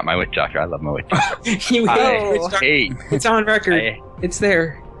my witch doctor. I love my witch doctor. It's on record. It's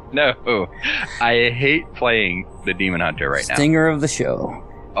there. No, I hate playing the Demon Hunter right now. Stinger of the show.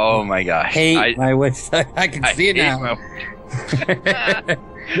 Oh my gosh. My witch. I can see it now.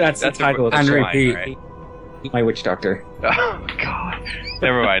 That's the title of the show. Repeat. My witch doctor. Oh God.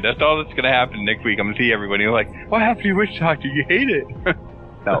 Never mind. That's all that's gonna happen next week. I'm gonna see everybody like, what happened to your witch doctor? You hate it.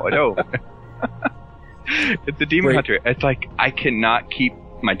 No, I don't. It's the Demon Hunter. It's like I cannot keep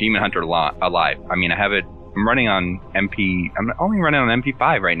my Demon Hunter alive. I mean, I have it. I'm running on MP. I'm only running on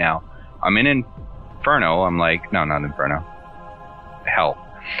MP5 right now. I'm in Inferno. I'm like, no, not Inferno. Hell.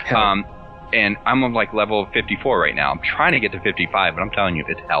 And I'm on like level 54 right now. I'm trying to get to 55, but I'm telling you,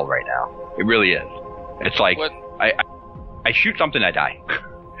 it's hell right now. It really is. It's like I shoot something, I die.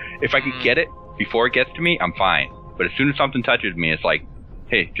 If I can get it before it gets to me, I'm fine. But as soon as something touches me, it's like,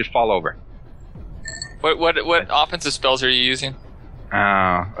 hey, just fall over. What offensive spells are you using?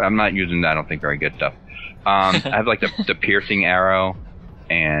 I'm not using, I don't think, very good stuff. I have like the piercing arrow,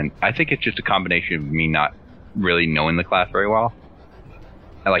 and I think it's just a combination of me not really knowing the class very well.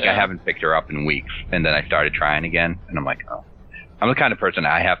 I haven't picked her up in weeks, and then I started trying again, and I'm like, oh. I'm the kind of person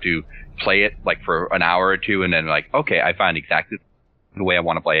I have to play it like for an hour or two, and then like, okay, I find exactly the way I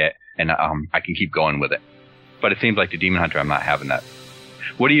want to play it, and I can keep going with it. But it seems like the Demon Hunter, I'm not having that.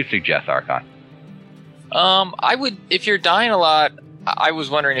 What do you suggest, Archon? I would, if you're dying a lot, I was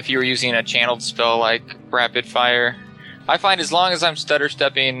wondering if you were using a channeled spell like Rapid Fire. I find as long as I'm stutter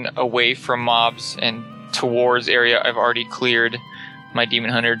stepping away from mobs and towards area I've already cleared, my Demon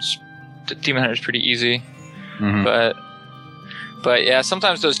Hunter's pretty easy. Mm-hmm. But yeah,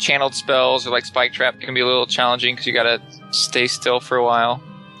 sometimes those channeled spells or like Spike Trap can be a little challenging because you gotta stay still for a while.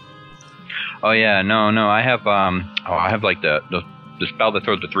 Oh yeah, no, I have like the spell that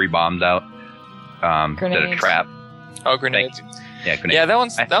throws the 3 bombs out. Instead of trap. Oh, grenades. Yeah, grenades. Yeah, that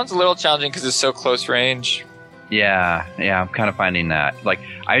one's a little challenging because it's so close range. Yeah, I'm kind of finding that. Like,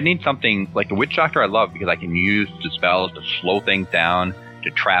 I need something like the Witch Doctor. I love because I can use the spells to slow things down, to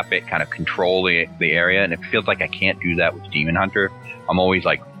trap it, kind of control the area, and it feels like I can't do that with Demon Hunter. I'm always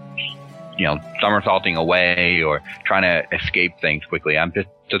like, somersaulting away or trying to escape things quickly.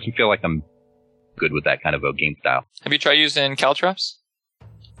 Doesn't feel like I'm good with that kind of a game style. Have you tried using Caltrops?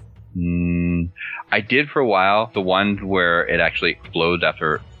 I did for a while. The ones where it actually explodes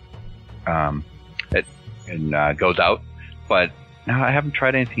after it goes out, but no, I haven't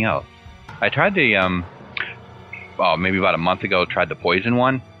tried anything else. I tried the maybe about a month ago. Tried the poison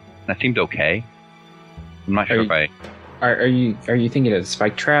one. And that seemed okay. I'm not sure if I. Are you thinking of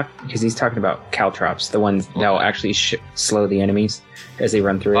Spike Trap? Because he's talking about Caltrops, the ones that will actually slow the enemies as they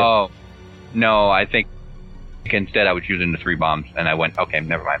run through it. Oh, no, I think instead I was using the 3 bombs, and I went, okay,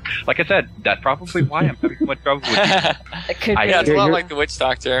 never mind. Like I said, that's probably why I'm having so much trouble with it. It could be. Yeah, it's a lot like the Witch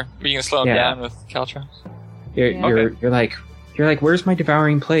Doctor. You can slow them down with Caltrops. You're like, where's my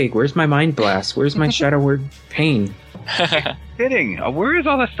Devouring Plague? Where's my Mind Blast? Where's my Shadow Word Pain? Kidding. Where is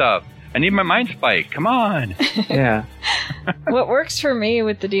all that stuff? I need my Mind Spike. Come on. Yeah. What works for me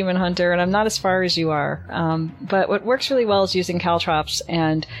with the Demon Hunter, and I'm not as far as you are, but what works really well is using Caltrops.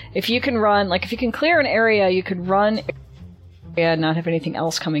 And if you can if you can clear an area, you could run and not have anything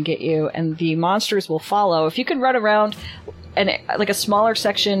else come and get you, and the monsters will follow. If you can run around like a smaller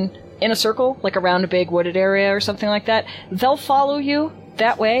section in a circle, like around a big wooded area or something like that, they'll follow you.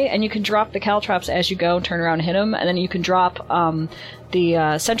 that way, and you can drop the caltrops as you go, turn around and hit them, and then you can drop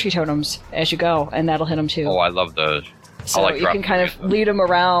the sentry totems as you go, and that'll hit them too. Oh, I love those. So like you can kind of lead them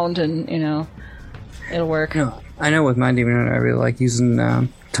around, and it'll work. No, I know with my Demon Hunter, I really like using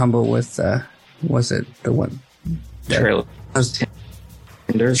Tumble with was it the one? Trail of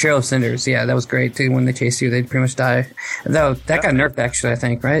Cinders. Trail of Cinders, yeah, that was great too. When they chase you, they'd pretty much die. That got nerfed actually, I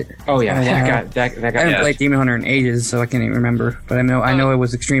think, right? Oh yeah, that got. I haven't played Demon Hunter in ages, so I can't even remember. But I know it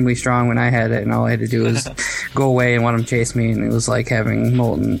was extremely strong when I had it, and all I had to do was go away and let them chase me, and it was like having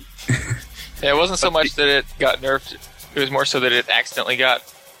Molten. Yeah, it wasn't so much that it got nerfed; it was more so that it accidentally got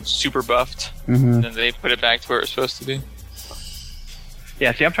super buffed, and then they put it back to where it was supposed to be.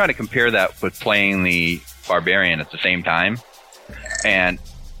 Yeah, see, I'm trying to compare that with playing the Barbarian at the same time, and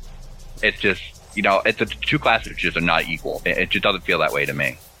it's just, it's the two classes just are not equal. It just doesn't feel that way to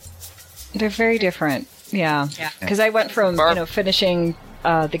me. They're very different. Yeah. Because I went from, finishing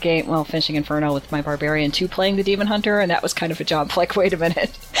the game, finishing Inferno with my Barbarian to playing the Demon Hunter, and that was kind of a jump. Like, wait a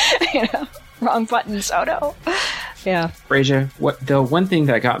minute. Wrong buttons. Oh no. Yeah. Brazia, the one thing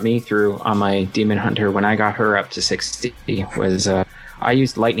that got me through on my Demon Hunter when I got her up to 60 was I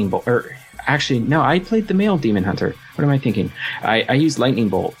used Lightning Bolt. Or actually, no, I played the male Demon Hunter. What am I thinking? I used Lightning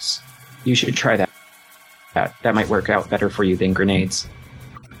Bolts. You should try that. That might work out better for you than grenades.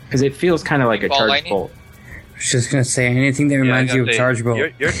 Because it feels kind of like a charged bolt. I was just going to say, anything that reminds you of Charge Bolt.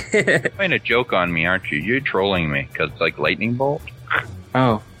 You're playing a joke on me, aren't you? You're trolling me, because like Lightning Bolt?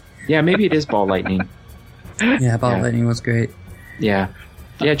 Oh. Yeah, maybe it is Ball Lightning. Yeah, Ball Lightning was great. Yeah.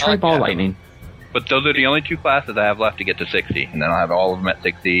 Yeah, try Ball Lightning. But those are the only two classes I have left to get to 60, and then I'll have all of them at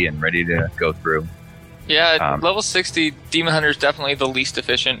 60 and ready to go through. Yeah, level 60, Demon Hunter is definitely the least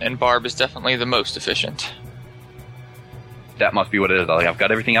efficient, and Barb is definitely the most efficient. That must be what it is. I've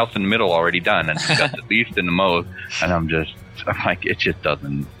got everything else in the middle already done, and I've got the least and the most, and I'm like, it just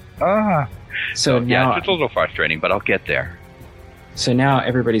doesn't. So now, it's a little frustrating, but I'll get there. So now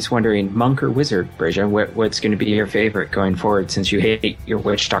everybody's wondering, monk or wizard, Brazia? What's going to be your favorite going forward, since you hate your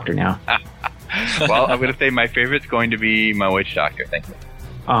witch doctor now? Well, I'm going to say my favorite's going to be my witch doctor. Thank you.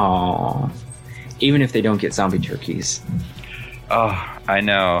 Aww. Even if they don't get zombie turkeys. Oh, I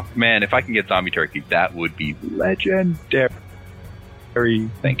know. Man, if I can get zombie turkeys, that would be legendary.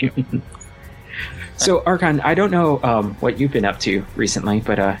 Thank you. So, Archon, I don't know what you've been up to recently,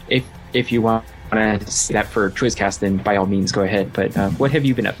 but if you want to say that for Twizcast, then by all means go ahead. But what have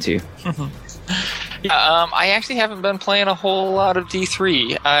you been up to? I actually haven't been playing a whole lot of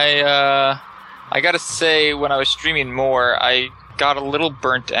D3. I gotta say, when I was streaming more, I got a little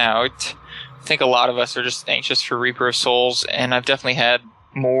burnt out. I think a lot of us are just anxious for Reaper of Souls, and I've definitely had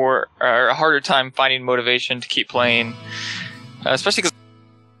a harder time finding motivation to keep playing, especially because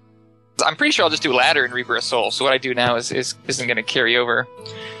I'm pretty sure I'll just do ladder in Reaper of Souls. So what I do now isn't going to carry over.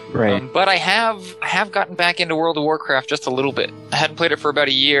 Right. But I have gotten back into World of Warcraft just a little bit. I hadn't played it for about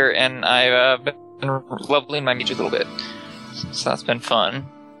a year, and I've been leveling my mage a little bit. So that's been fun.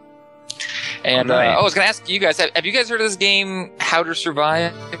 And I was going to ask you guys, have you guys heard of this game, How to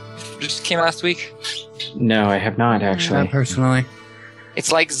Survive? It just came out last week. No, I have not, actually. Not personally.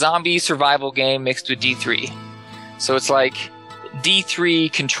 It's like zombie survival game mixed with D3. So it's like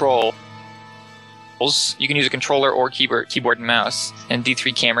D3 controls. You can use a controller or keyboard and mouse, and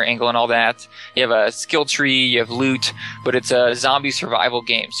D3 camera angle and all that. You have a skill tree, you have loot, but it's a zombie survival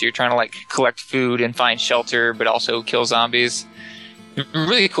game. So you're trying to like collect food and find shelter, but also kill zombies.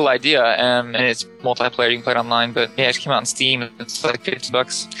 Really cool idea, and it's multiplayer. You can play it online, but yeah, it just came out on Steam. It's like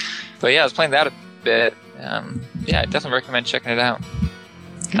 $50. But yeah, I was playing that a bit. Yeah, I definitely recommend checking it out.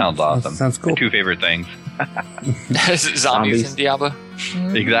 Sounds awesome. Sounds cool. My two favorite things. Zombies in Diablo.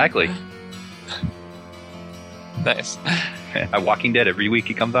 Exactly. Nice. Walking Dead every week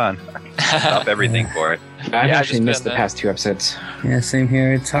he comes on. Stop everything for it. I've actually missed the past 2 episodes. Yeah, same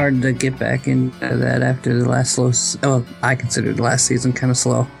here. It's hard to get back into that after the last slow. I consider the last season kind of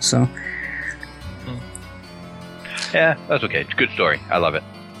slow. So. Yeah, that's okay. It's a good story. I love it.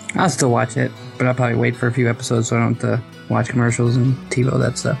 I'll still watch it, but I'll probably wait for a few episodes so I don't have to watch commercials and TiVo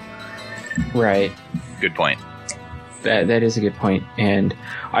that stuff. Right. Good point. That is a good point. And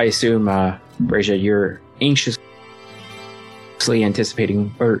I assume, Brazia, you're anxiously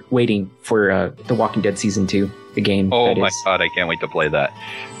anticipating or waiting for The Walking Dead Season 2, the game. Oh my god, I can't wait to play that.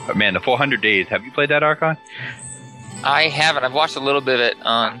 But man, the 400 Days, have you played that, Archon? I haven't. I've watched a little bit of it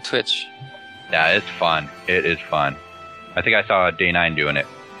on Twitch. Yeah, it's fun. It is fun. I think I saw Day 9 doing it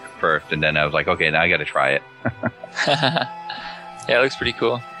first, and then I was like, okay, now I gotta try it. Yeah, it looks pretty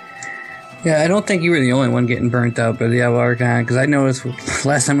cool. Yeah, I don't think you were the only one getting burnt out by Diablo Archon, because I noticed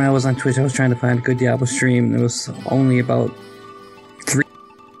last time I was on Twitch, I was trying to find a good Diablo stream, and there was only about 3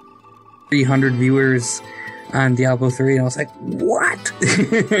 300 viewers on Diablo 3, and I was like, what?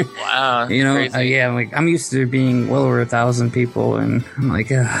 Wow. You know, crazy. yeah, I'm used to there being well over 1,000 people, and I'm like,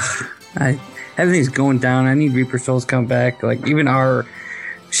 everything's going down. I need Reaper Souls to come back. Like, even our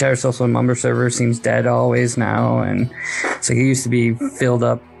Shadow Social and Mumber server seems dead always now, and it's like it used to be filled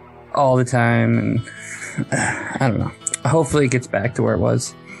up all the time, and I don't know. Hopefully it gets back to where it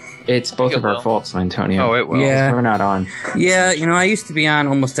was. It's both It of our will. faults, Antonio. Oh, it will. Yeah. We're not on. Yeah, you know, I used to be on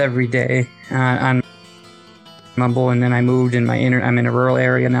almost every day on Mumble, and then I moved, and I'm in a rural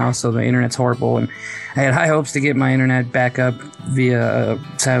area now, so the internet's horrible, and I had high hopes to get my internet back up via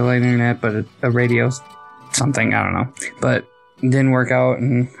satellite internet, but a radio something, I don't know. But it didn't work out,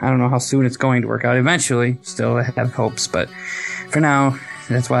 and I don't know how soon it's going to work out. Eventually, still I have hopes, but for now,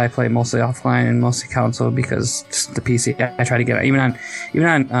 that's why I play mostly offline and mostly console, because just the PC I try to get even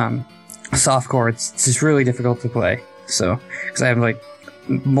on softcore, it's just really difficult to play. So because I have like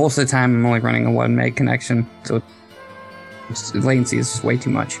most of the time I'm only running a 1 meg connection, so latency is just way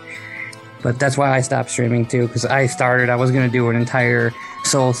too much. But that's why I stopped streaming too, because I was going to do an entire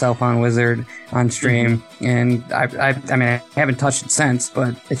Soul Self-On Wizard on stream, and I mean, I haven't touched it since,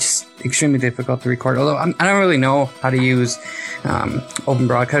 but it's just extremely difficult to record. Although I don't really know how to use Open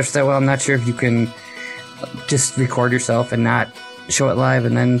Broadcast that well. I'm not sure if you can just record yourself and not show it live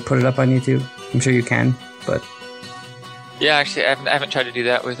and then put it up on YouTube. I'm sure you can, but Yeah, actually, I haven't tried to do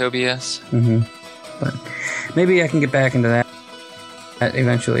that with OBS. but maybe I can get back into that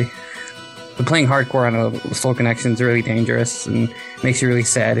eventually. But playing hardcore on a slow connection is really dangerous and makes you really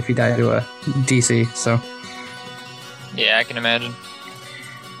sad if you die to a DC. So Yeah, I can imagine.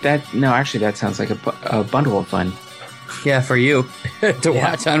 Actually, that sounds like a bundle of fun. yeah, for you to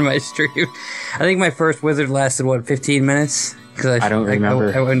watch on my stream. I think my first wizard lasted 15 minutes, because I don't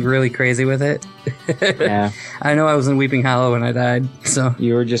remember. I went really crazy with it. Yeah, I know I was in Weeping Hollow when I died. So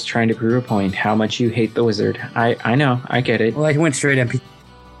you were just trying to prove a point how much you hate the wizard. I know, I get it. well, I went straight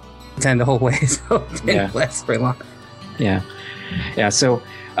MP10 the whole way, so it didn't Yeah. last very long. Yeah. So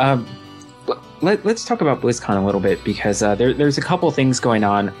let's talk about BlizzCon a little bit, because there's a couple things going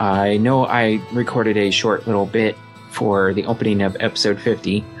on. I know I recorded a short little bit for the opening of episode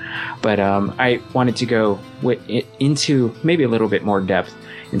 50, but I wanted to go into maybe a little bit more depth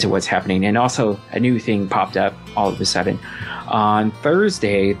into what's happening. And also a new thing popped up all of a sudden. On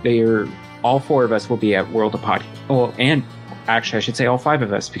Thursday, all 4 of us will be at World of Pod. Well, and actually I should say all 5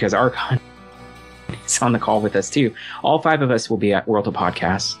 of us, because Archon is on the call with us too. All 5 of us will be at World of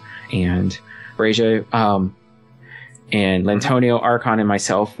Podcasts, and Raja, and Lantonio, Archon, and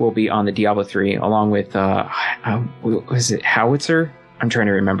myself will be on the Diablo 3, along with was it Howitzer? I'm trying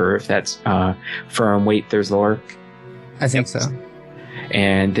to remember if that's from Wait, There's Lore. I think so.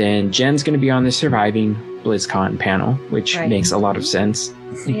 And then Jen's going to be on the Surviving BlizzCon panel, which Right. makes a lot of sense.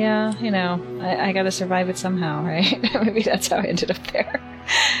 Yeah, you know, I gotta survive it somehow, right? Maybe that's how I ended up there.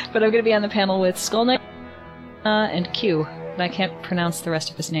 But I'm gonna be on the panel with Skull Knight and Q. And I can't pronounce the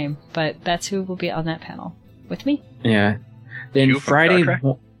rest of his name, but that's who will be on that panel with me. Yeah. Then You from Friday. Star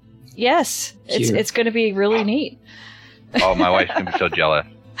Trek? Yes, Cute. it's gonna be really neat. Oh, my wife's gonna be so jealous.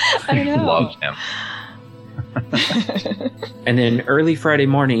 I She know. loves him. And then early Friday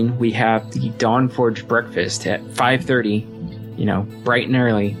morning, we have the Dawnforge breakfast at 5:30. You know, bright and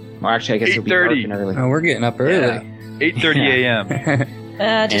early. Well, actually, I guess it'll be dark 8:30. and early. Oh, we're getting up early. 8:30 a.m. Just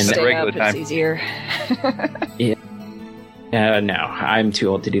And stay regular up, time. it's easier. No, I'm too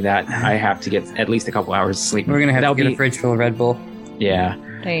old to do that. I have to get at least a couple hours of sleep. We're gonna have That'll to get be, a fridge full of Red Bull. Yeah,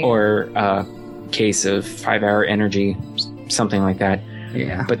 Hey, or a case of 5-hour energy, something like that.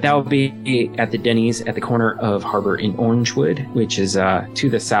 Yeah. But that will be at the Denny's at the corner of Harbor in Orangewood, which is to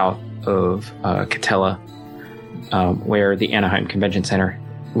the south of Catella, where the Anaheim Convention Center,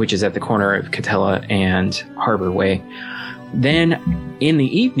 which is at the corner of Catella and Harbor Way. Then in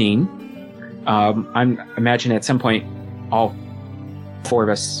the evening, I'm imagine at some point all 4 of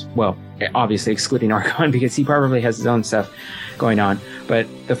us, well, obviously excluding Archon because he probably has his own stuff going on, but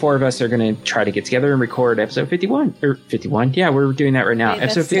the 4 of us are going to try to get together and record episode 51 or 51. Yeah, we're doing that right now. Wait,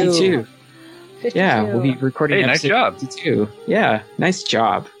 Episode that's 52. 52. Yeah, we'll be recording Hey, nice episode job. 52. Yeah, nice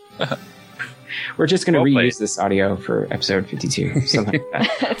job. We're just going to Well reuse played. this audio for episode 52, something like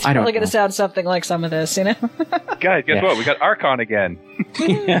that. It's I don't probably going know. to sound something like some of this, you know? Guys, guess Yeah. what? We got Archon again.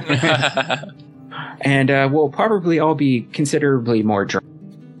 And we'll probably all be considerably more drunk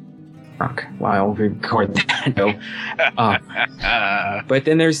while we record that. But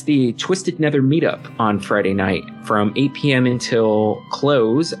then there's the Twisted Nether meetup on Friday night from 8 p.m. until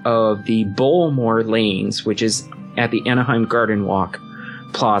close of the Bowlemore Lanes, which is at the Anaheim Garden Walk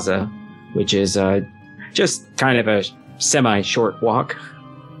Plaza, which is just kind of a semi-short walk.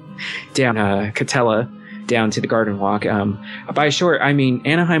 down Catella, down to the Garden Walk. By short, I mean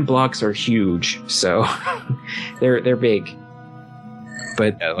Anaheim blocks are huge, so they're big.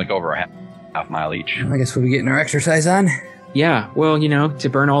 But Yeah, like over a half mile each. I guess we'll be getting our exercise on. yeah, well, to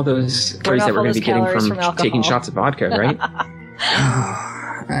burn all those calories off that we're all going to those be getting calories from from alcohol. taking shots of vodka, right?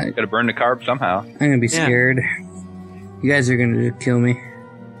 Gotta burn the carbs somehow. I'm gonna be Yeah. scared. You guys are gonna kill me.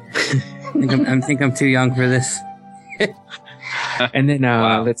 I think I'm too young for this. And then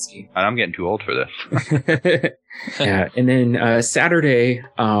Wow. let's see. And I'm getting too old for this. Yeah, and then Saturday.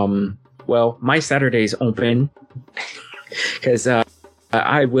 Well, my Saturday's open because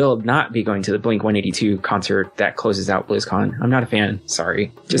I will not be going to the Blink-182 concert that closes out BlizzCon. I'm not a fan.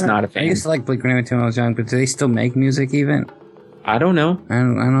 Sorry, just not a I fan. used to like Blink-182 when I was young, but do they still make music even? I don't know. I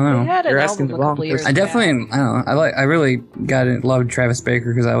don't know. They had an You're asking album the a wrong couple years person. I back. definitely, I don't know. I really loved Travis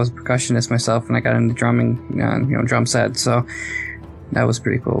Baker because I was a percussionist myself and I got into drumming, drum sets. So that was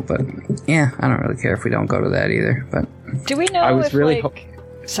pretty cool. But yeah, I don't really care if we don't go to that either. But Do we know I was if really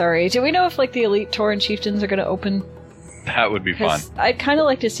do we know if like the Elite Tour and Chieftains are going to open? That would be fun. 'Cause I'd kind of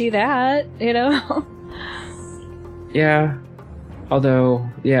like to see that, Yeah. Although,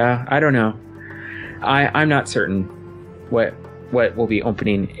 yeah, I don't know. I'm not certain what will be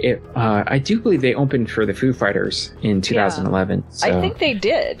opening. I do believe they opened for the Foo Fighters in 2011. So, I think they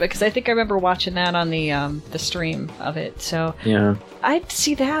did because I think I remember watching that on the stream of it. So yeah. I'd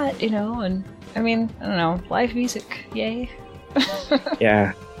see that, and I mean, I don't know, live music, yay.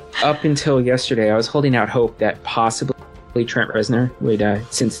 Yeah. Up until yesterday, I was holding out hope that possibly Trent Reznor would,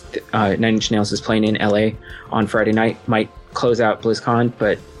 since Nine Inch Nails is playing in LA on Friday night, might close out BlizzCon,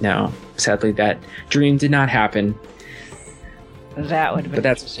 but no, sadly that dream did not happen. That would have been. But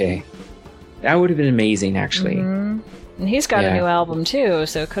that's okay. That would have been amazing, actually. Mhm. And he's got Yeah. a new album too,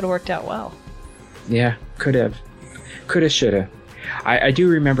 so it could have worked out well. Yeah, could have, shoulda. I do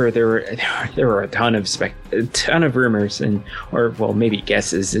remember there were a ton of rumors or maybe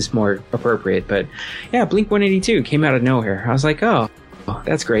guesses is more appropriate, but yeah, Blink-182 came out of nowhere. I was like, oh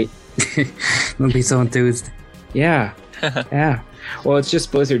that's great. don't be so enthused. Yeah, yeah. Well, it's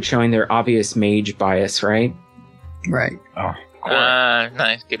just Blizzard showing their obvious mage bias, right? Right. Oh,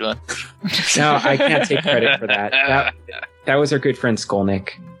 Nice, good one. No, I can't take credit for that. That was our good friend Skolnick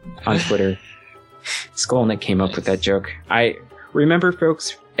on Twitter. Skolnick came up with that joke. I remember,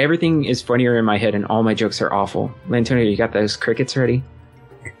 folks, everything is funnier in my head and all my jokes are awful. Lantonio, you got those crickets ready?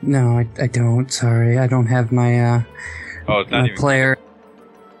 No, I don't. Sorry, I don't have my it's not my even player.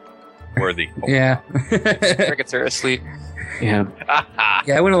 worthy. Yeah. Crickets are asleep. Yeah.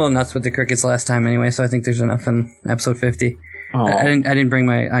 Yeah, I went a little nuts with the crickets last time anyway, so I think there's enough in episode 50. Oh, I didn't bring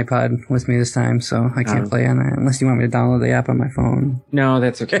my iPod with me this time, so I can't play on that unless you want me to download the app on my phone. no,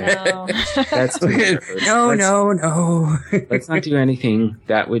 that's okay. No. That's too absurd. No. Let's not do anything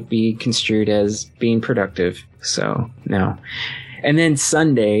that would be construed as being productive. So, no. And then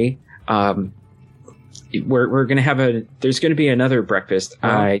Sunday, we're going to have there's going to be another breakfast.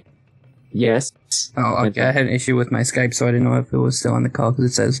 Yes. Oh, okay. I had an issue with my Skype, so I didn't know if it was still on the call because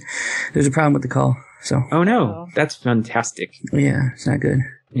it says there's a problem with the call. So, Oh, no. That's fantastic. yeah, it's not good.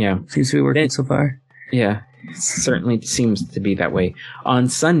 Yeah. Seems to be working so far. Yeah. It certainly seems to be that way. On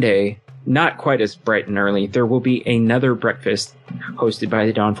Sunday, not quite as bright and early, there will be another breakfast hosted by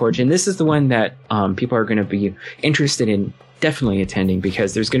the Dawnforge. And this is the one that people are going to be interested in definitely attending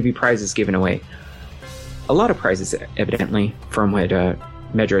because there's going to be prizes given away. A lot of prizes, evidently, from what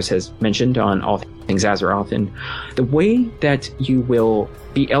Medros has mentioned on All Things Azeroth. And the way that you will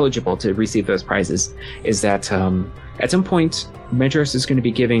be eligible to receive those prizes is that at some point, Medros is going to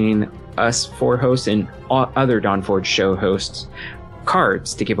be giving us 4 hosts and all other Dawnforge show hosts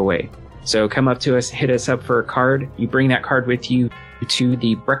cards to give away. So come up to us, hit us up for a card. You bring that card with you to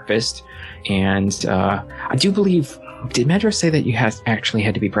the breakfast. And I do believe, did Medros say that you actually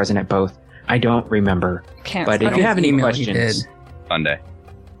had to be present at both? I don't remember. Can't But if remember. you have any Email he questions, did. Sunday.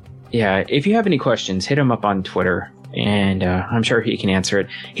 yeah, if you have any questions, hit him up on Twitter, and I'm sure he can answer it.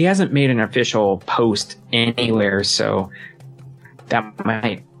 He hasn't made an official post anywhere, so that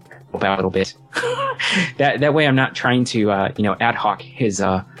might help out a little bit. that way, I'm not trying to ad hoc his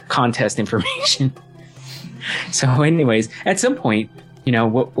contest information. So, anyways, at some point,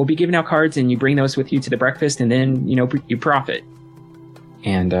 we'll be giving out cards, and you bring those with you to the breakfast, and then you profit.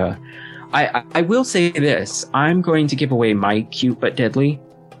 And I will say this: I'm going to give away my Cute But Deadly.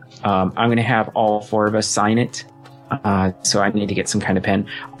 I'm going to have all 4 of us sign it. So I need to get some kind of pen.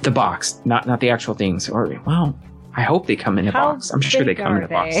 The box, not the actual things. Or, well, I hope they come in a How box. I'm sure they big come in are a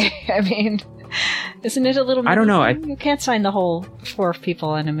box. they? I mean, isn't it a little? I don't know. mini thing? You can't sign the whole 4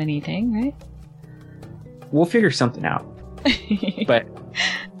 people in a mini thing, right? We'll figure something out. But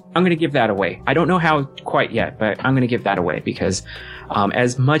I'm going to give that away. I don't know how quite yet, but I'm going to give that away because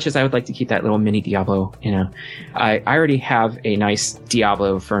as much as I would like to keep that little mini Diablo, I already have a nice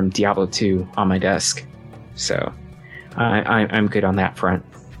Diablo from Diablo 2 on my desk. So I'm good on that front.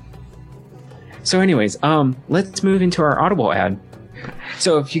 So anyways, let's move into our Audible ad.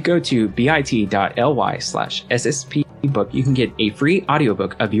 So if you go to bit.ly/SSPbook, you can get a free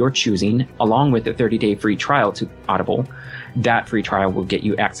audiobook of your choosing along with a 30-day free trial to Audible. That free trial will get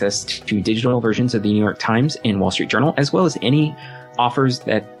you access to digital versions of the New York Times and Wall Street Journal, as well as any offers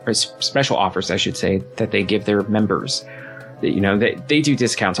special offers, I should say, that they give their members. They do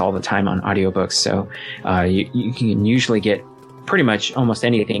discounts all the time on audiobooks, so you can usually get pretty much almost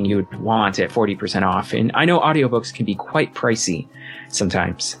anything you would want at 40% off. And I know audiobooks can be quite pricey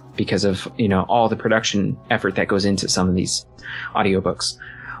sometimes because of, all the production effort that goes into some of these audiobooks.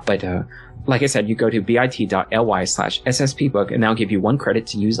 But like I said, you go to bit.ly/SSPbook and that'll give you 1 credit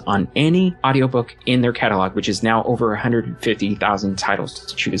to use on any audiobook in their catalog, which is now over 150,000 titles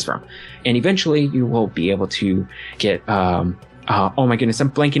to choose from. And eventually you will be able to get, oh my goodness,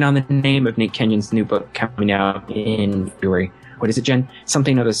 I'm blanking on the name of Nate Kenyon's new book coming out in February. What is it, Jen?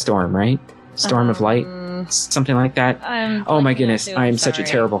 Something of the Storm, right? Storm of Light? Something like that. Oh my goodness, I am such a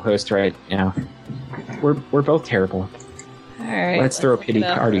terrible host right now. We're both terrible. All right. Let's throw a pity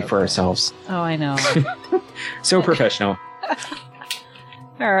party for ourselves. Oh, I know. So professional.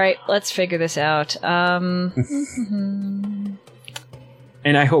 All right, let's figure this out. And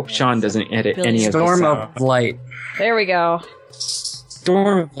I hope Sean doesn't edit any of this. Storm of Light. There we go.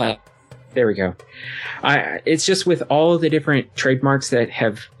 Storm of Light. There we go. It's just with all the different trademarks that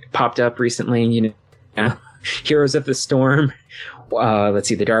have popped up recently, Heroes of the Storm, let's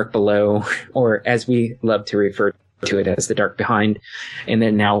see, The Dark Below, or as we love to refer to it as The Dark Behind, and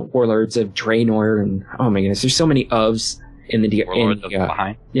then now Warlords of Draenor, and oh my goodness, there's so many ofs in the Warlords of the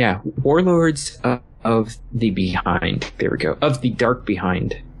Behind. Yeah, Warlords of the Behind. There we go. Of the Dark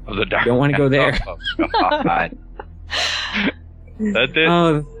Behind. Of the Dark. Don't want to go there. Oh, God. That's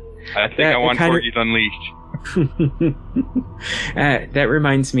it. I think I want Corgis Unleashed. That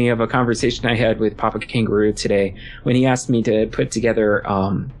reminds me of a conversation I had with Papa Kangaroo today when he asked me to put together,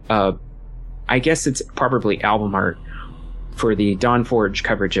 I guess it's probably album art for the Dawn Forge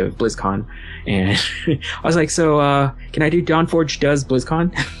coverage of BlizzCon. And I was like, so, can I do Dawn Forge does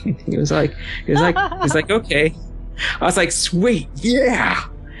BlizzCon? He was like, okay. I was like, sweet, yeah.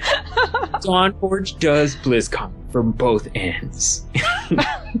 Dawn Forge does BlizzCon from both ends.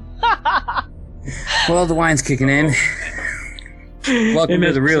 Well, the wine's kicking in. Welcome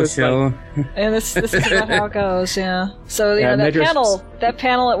to the real show. And this is about how it goes, yeah. So that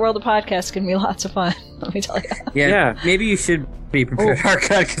panel at World of Podcast can be lots of fun. Let me tell you. Yeah. Maybe you should be prepared,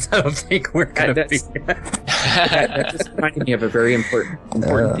 Arcad, because I don't think we're gonna be. That just reminded me of a very important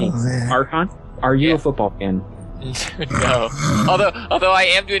thing. Archon, are you a football fan? No. Although I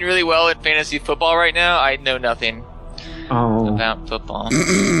am doing really well in fantasy football right now, I know nothing about football.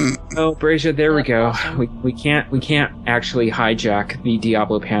 Oh, Brazia, there we go. We can't actually hijack the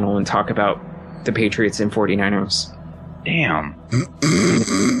Diablo panel and talk about the Patriots and 49ers. Damn.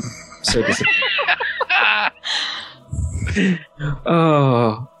 So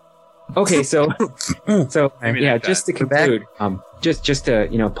oh. Okay, so yeah, just to conclude, just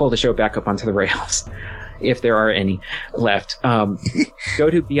to pull the show back up onto the rails, if there are any left, go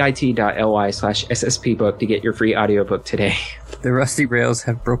to bit.ly/SSPbook to get your free audiobook today. The rusty rails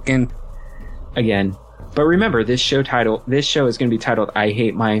have broken again. But remember, this show is going to be titled "I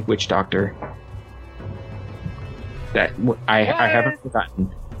Hate My Witch Doctor." That I haven't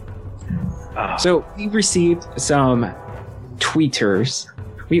forgotten. So we received some tweeters.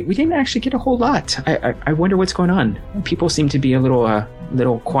 We didn't actually get a whole lot. I wonder what's going on. People seem to be a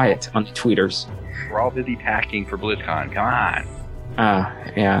little quiet on the tweeters. We're all busy packing for BlizzCon. Come on.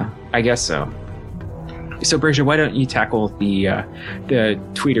 Yeah, I guess so. So, Brazia, why don't you tackle the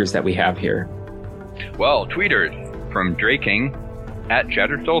tweeters that we have here? Well, tweeters from Draking at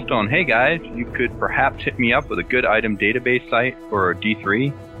Shattered Soulstone. Hey guys, you could perhaps hit me up with a good item database site for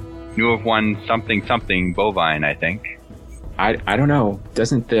D3. Knew of one something bovine, I think. I don't know.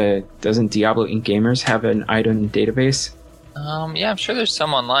 Doesn't Diablo Inc. Gamers have an item database? Yeah, I'm sure there's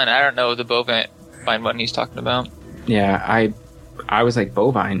some online. I don't know the bovine one he's talking about. Yeah, I was like,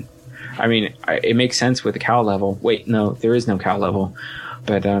 bovine. I mean, it makes sense with the cow level. Wait, no, there is no cow level.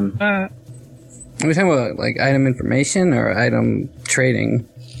 But are we talking about like item information or item trading?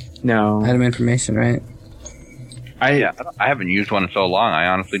 No, item information, right? I haven't used one in so long. I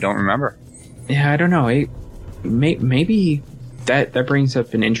honestly don't remember. Yeah, I don't know. Maybe that brings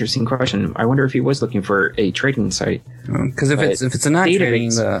up an interesting question. I wonder if he was looking for a trading site. Because if it's a non-trading,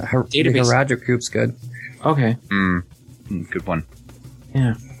 the Heradric Cube's good. Okay. Good one.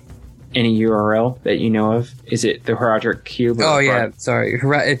 Yeah. Any URL that you know of? Is it the Heradric Cube? Oh, yeah. Sorry.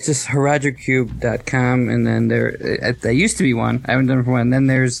 It's just heradriccube.com, and then there used to be one. I haven't done it for one. And then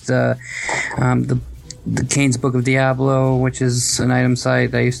there's the Kane's Book of Diablo, which is an item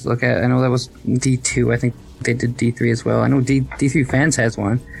site I used to look at. I know that was D2. I think they did D3 as well. I know D3 Fans has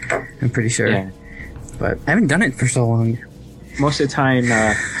one. I'm pretty sure. Yeah. But I haven't done it for so long. Most of the time,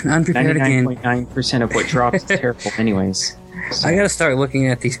 unprepared again. 99.9% of what drops is terrible anyways. So. I gotta start looking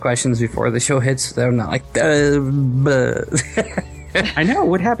at these questions before the show hits, so that I'm not like, I know,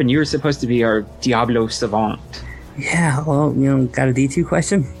 what happened? You were supposed to be our Diablo savant. Yeah, well, got a D2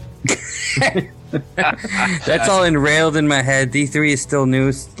 question? That's all enrailed in my head. D3 is still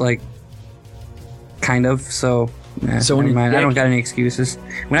new, like, kind of, so never mind. I don't got any excuses.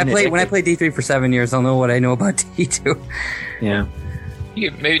 When I play D3 for 7 years, I'll know what I know about D2. Yeah.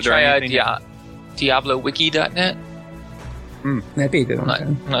 You could maybe try DiabloWiki.net. That'd be a good one.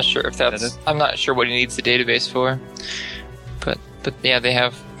 I'm not sure if that's. I'm not sure what he needs the database for, but yeah, they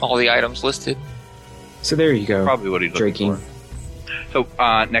have all the items listed. So there you go. Probably what he's looking for. So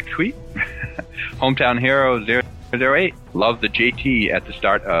next week, Hometown Hero 008. Love the JT at the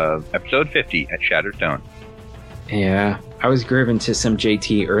start of episode 50 at Shatterstone. Yeah, I was grooving to some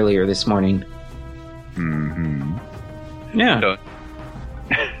JT earlier this morning. Yeah. So,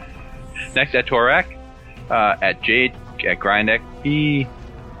 next at Torak, at Jade. At GrindXP,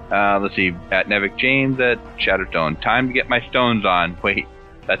 let's see, at Nevik James at Shatterstone. Time to get my stones on. Wait,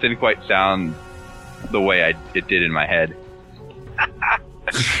 that didn't quite sound the way it did in my head.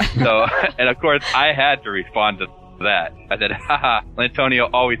 So, and of course, I had to respond to that. I said, haha, Lantonio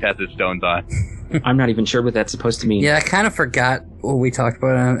always has his stones on. I'm not even sure what that's supposed to mean. Yeah, I kind of forgot what we talked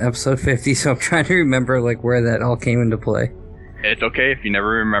about on episode 50, so I'm trying to remember like where that all came into play. It's okay if you never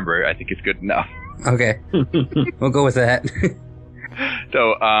remember. I think it's good enough. Okay. We'll go with that.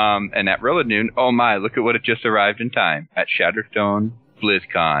 So, and at Rilladoon, oh my, look at what it just arrived in time. At Shatterstone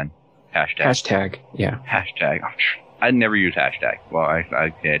BlizzCon. Hashtag, yeah. Hashtag. I never use hashtag. Well,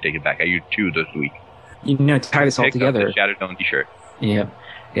 I take it back. I used 2 this week. Tie this all together. The Shatterstone t-shirt. Yeah.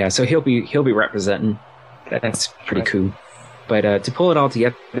 Yeah, so he'll be representing. That's pretty cool. But to pull it all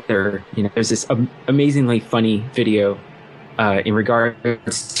together, there's this amazingly funny video in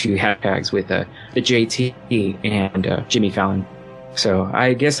regards to hashtags with the JT and Jimmy Fallon. So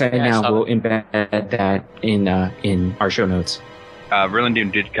I guess I now will embed that in our show notes.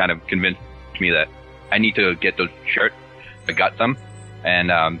 Rilladoon did kind of convince me that I need to get those shirts. I got some, and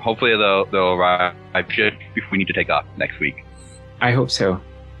hopefully they'll arrive just before we need to take off next week. I hope so.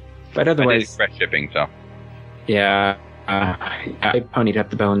 But otherwise, I did express shipping, so yeah, I ponied up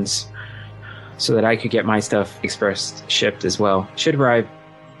the bones so that I could get my stuff express shipped as well. Should arrive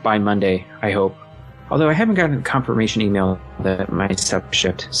by Monday, I hope. Although I haven't gotten a confirmation email that my stuff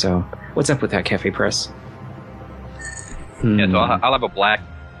shipped. So what's up with that, Cafe Press? Yeah, so I'll have a black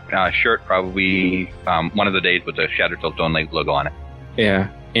shirt probably one of the days with the Shattered Soulstone logo on it. Yeah,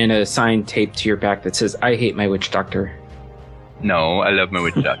 and a sign taped to your back that says, "I hate my witch doctor." No, I love my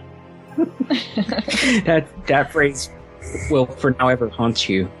witch doctor. That phrase will for now ever haunt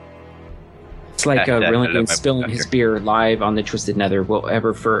you. It's like Rilladoon spilling his beer live on the Twisted Nether will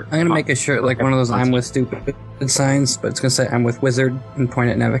ever for... I'm going to make a shirt like one of those I'm with stupid signs, but it's going to say I'm with Wizard and point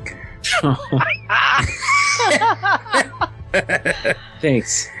at Nevik.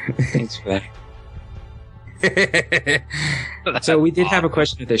 Thanks for that. So we did have a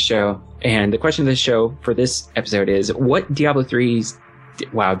question of this show, and the question of this show for this episode is, what Diablo 3's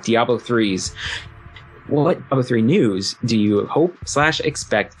what Diablo 3 news do you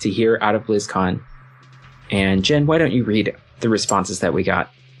hope/expect to hear out of BlizzCon? And Jen, why don't you read the responses that we got?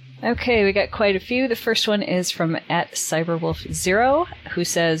 Okay, we got quite a few. The first one is from @CyberWolf0, who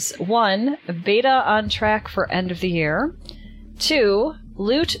says, 1. Beta on track for end of the year. 2.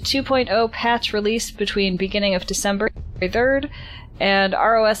 Loot 2.0 patch release between beginning of December 3rd and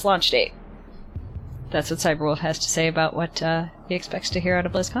ROS launch date. That's what Cyberwolf has to say about what he expects to hear out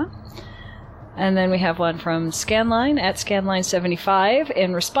of BlizzCon. And then we have one from Scanline @Scanline75.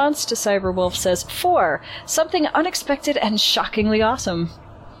 In response to Cyberwolf says, 4. Something unexpected and shockingly awesome.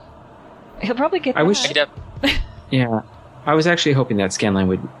 He'll probably get that. Yeah. I was actually hoping that Scanline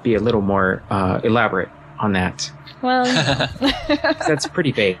would be a little more elaborate on that. Well, that's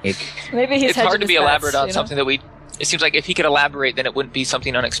pretty vague. Maybe he's it's hard to be best, elaborate on something that it seems like if he could elaborate, then it wouldn't be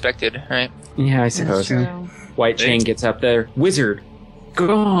something unexpected, right? Yeah, I suppose. White Chain gets up there, Wizard,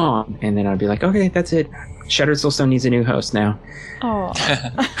 gone, and then I'd be like, okay, that's it. Shattered Soulstone needs a new host now. Oh.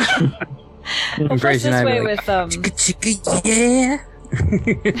 And Well, Grace and I way were like, with chicka, yeah.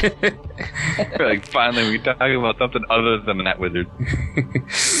 Like, finally, we can talk about something other than that wizard.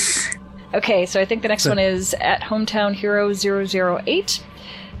 Okay, so I think the next one is at Hometown Hero 008,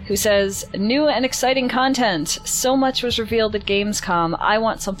 who says, new and exciting content. So much was revealed at Gamescom. I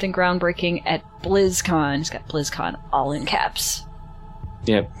want something groundbreaking at BlizzCon. He's got BlizzCon all in caps.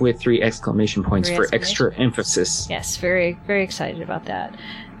 Yeah, with 3 exclamation points 3 for exclamation. extra emphasis. Yes, very, very excited about that.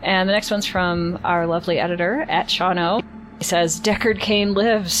 And the next one's from our lovely editor at Shawno. He says, Deckard Cain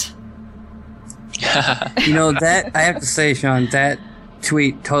lives. You know, that, I have to say, Sean, that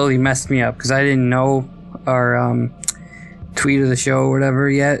tweet totally messed me up because I didn't know our tweet of the show or whatever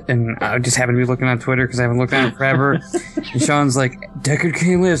yet, and I just happened to be looking on Twitter because I haven't looked at it forever. And Sean's like, Deckard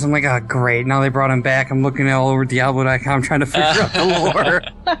Cain lives. I'm like, oh, great. Now they brought him back. I'm looking all over Diablo.com trying to figure out the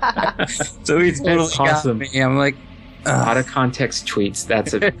lore. So he's totally awesome. got me. I'm like, Out of context tweets.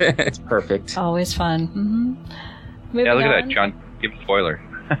 That's perfect. Always fun. Mm-hmm. Yeah, look at on. that. John, give a spoiler.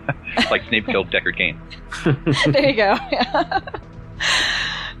 Like Snape killed Deckard Cain. There you go.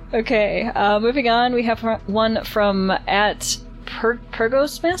 Okay, moving on, we have one from at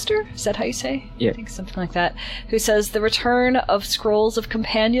Pergos Master? Is that how you say? Yeah. I think something like that. Who says, the return of Scrolls of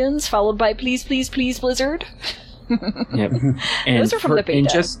Companions, followed by Please, Please, Please, Blizzard. Yep. And Those are from the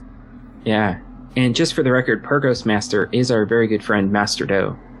beta. And just for the record, Pergos Master is our very good friend Master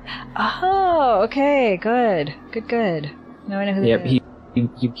Do. Oh, okay, good. Now I know who Yep, that is.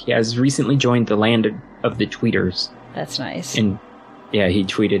 he has recently joined the land of the tweeters. That's nice. And yeah, he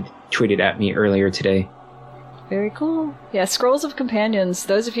tweeted at me earlier today. Very cool. Yeah, Scrolls of Companions,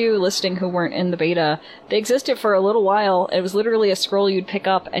 those of you listening who weren't in the beta, they existed for a little while. It was literally a scroll you'd pick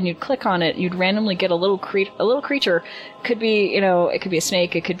up and you'd click on it. You'd randomly get a little creature. Could be, it could be a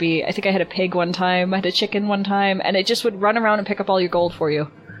snake. It could be, I think I had a pig one time. I had a chicken one time. And it just would run around and pick up all your gold for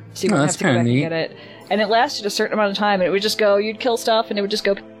you. So you wouldn't have to go back and get it. And it lasted a certain amount of time. And it would just go, you'd kill stuff and it would just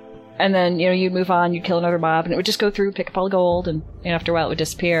go... And then, you'd move on, you'd kill another mob, and it would just go through, pick up all the gold, and after a while it would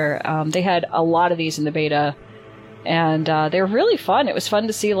disappear. They had a lot of these in the beta, and they were really fun. It was fun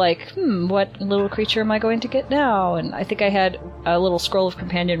to see, like, what little creature am I going to get now? And I think I had a little Scroll of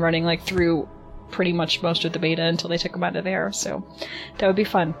Companion running, like, through pretty much most of the beta until they took them out of there, so that would be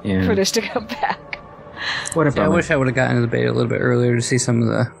fun for this to come back. What about? I wish I would have gotten into the beta a little bit earlier to see some of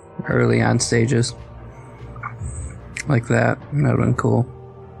the early on stages. Like that. That would have been cool.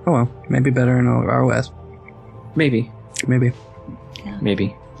 Oh well, maybe better in ROS. Maybe.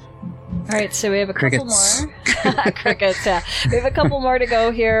 Alright, so we have a Crickets. couple more. Crickets, yeah. We have a couple more to go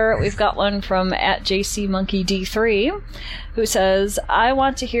here. We've got one from at JCMonkeyD3, who says, I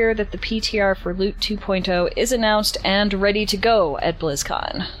want to hear that the PTR for Loot 2.0 is announced and ready to go at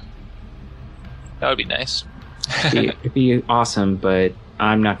BlizzCon. That would be nice. It'd be awesome, but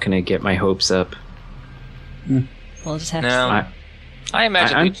I'm not going to get my hopes up. We'll just have No. to see. I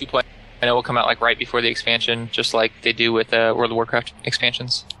imagine Loot 2.0 will come out like right before the expansion, just like they do with World of Warcraft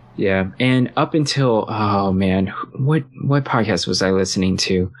expansions. Yeah, and up until what podcast was I listening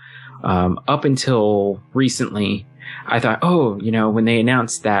to? Up until recently, I thought, when they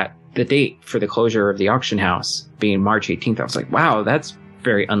announced that the date for the closure of the auction house being March 18th, I was like, wow, that's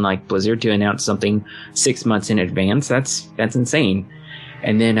very unlike Blizzard to announce something 6 months in advance. That's insane.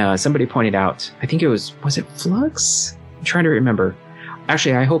 And then somebody pointed out, I think was it Flux? I'm trying to remember.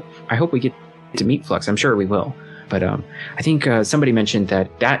 Actually, I hope we get to meet Flux. I'm sure we will. But I think somebody mentioned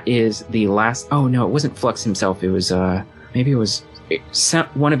that is the last... Oh, no, it wasn't Flux himself. It was... maybe it was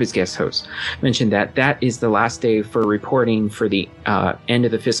one of his guest hosts mentioned that is the last day for reporting for the end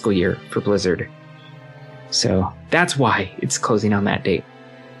of the fiscal year for Blizzard. So that's why it's closing on that date.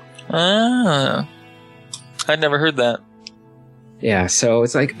 Ah. I'd never heard that. Yeah, so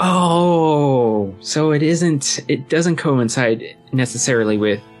it's like, so it doesn't coincide necessarily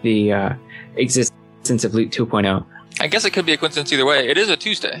with the existence of Loot 2.0. I guess it could be a coincidence either way. It is a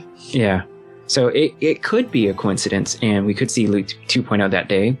Tuesday. Yeah. So it could be a coincidence, and we could see Loot 2.0 that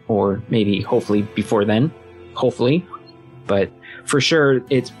day, or maybe, hopefully, before then. Hopefully. But for sure,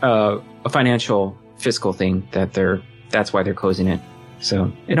 it's a financial, fiscal thing that's why they're closing it.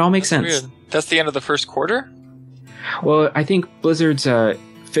 So it all makes sense. Weird. That's the end of the first quarter? Well, I think Blizzard's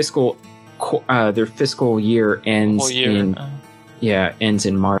fiscal year ends ends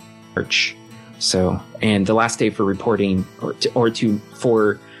in March. So, and the last day for reporting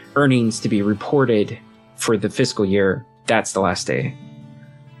for earnings to be reported for the fiscal year, that's the last day.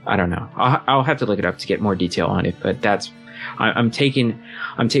 I don't know. I'll have to look it up to get more detail on it, but I'm taking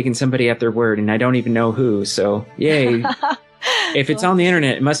somebody at their word, and I don't even know who. So, yay! If it's on the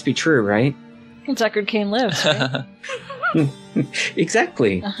internet, it must be true, right? Deckard Cain lives, right?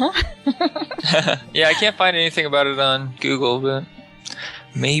 Exactly. Yeah, I can't find anything about it on Google, but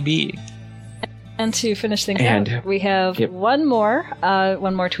maybe. And to finish things out, we have one more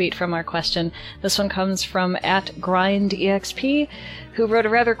tweet from our question. This one comes from @GrindEXP, who wrote a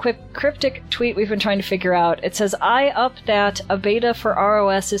rather cryptic tweet we've been trying to figure out. It says, "I up that a beta for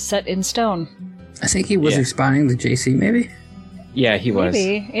ROS is set in stone." I think he was responding to JC, maybe? Yeah, he was.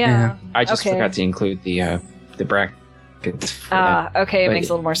 Maybe, yeah. I just forgot to include the brackets. Okay, it makes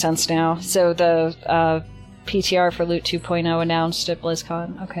a little more sense now. So the PTR for Loot 2.0 announced at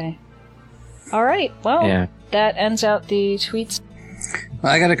BlizzCon. Okay. All right. Well, that ends out the tweets.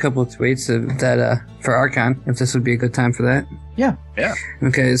 Well, I got a couple of tweets that for Archon, if this would be a good time for that. Yeah.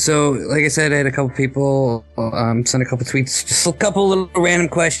 Okay, so like I said, I had a couple people send a couple tweets, just a couple little random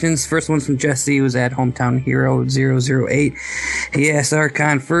questions. First one's from Jesse, who's at Hometown Hero 008. He asked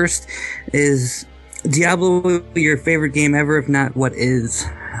Archon first, is Diablo your favorite game ever? If not, what is?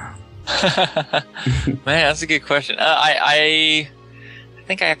 Man, that's a good question. I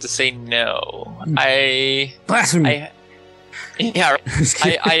think I have to say no. Blasphemy.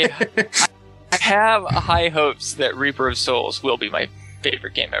 I have high hopes that Reaper of Souls will be my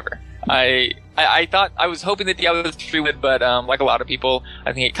favorite game ever. I thought I was hoping that Diablo 3 would, but like a lot of people,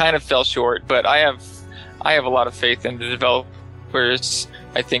 I think it kind of fell short. But I have a lot of faith in the developers.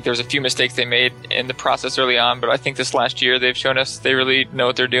 I think there's a few mistakes they made in the process early on, but I think this last year they've shown us they really know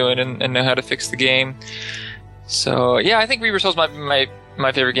what they're doing and know how to fix the game. So yeah, I think Reaper of Souls might be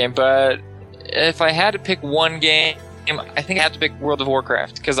my favorite game. But if I had to pick one game, I think I have to pick World of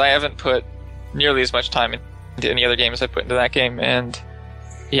Warcraft, because I haven't put nearly as much time into any other game as I put into that game, and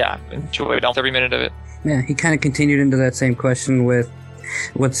yeah, enjoyed every minute of it. Yeah, he kind of continued into that same question with,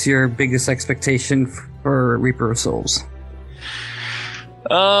 what's your biggest expectation for Reaper of Souls?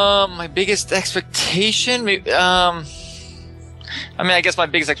 My biggest expectation, I guess my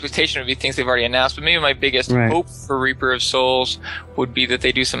biggest expectation would be things they've already announced, but maybe my biggest hope for Reaper of Souls would be that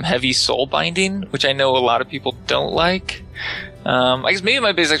they do some heavy soul binding, which I know a lot of people don't like. I guess maybe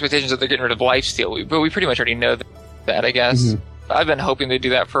my biggest expectation is that they're getting rid of lifesteal, but we pretty much already know that, I guess. Mm-hmm. I've been hoping they do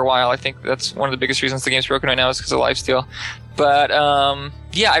that for a while. I think that's one of the biggest reasons the game's broken right now is because of lifesteal. But,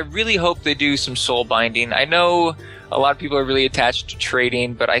 yeah, I really hope they do some soul binding. I know a lot of people are really attached to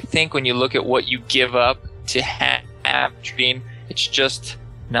trading, but I think when you look at what you give up to have trading, it's just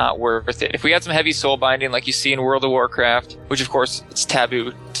not worth it. If we had some heavy soul binding like you see in World of Warcraft, which of course it's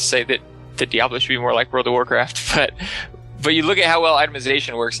taboo to say that Diablo should be more like World of Warcraft, but you look at how well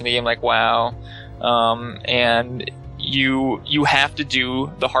itemization works in a game like WoW, and you have to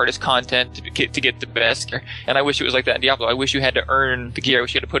do the hardest content to get the best gear. And I wish it was like that in Diablo. I wish you had to earn the gear. I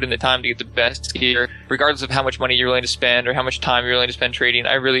wish you had to put in the time to get the best gear, regardless of how much money you're willing to spend or how much time you're willing to spend trading.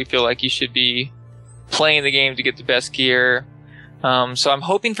 I really feel like you should be playing the game to get the best gear. So I'm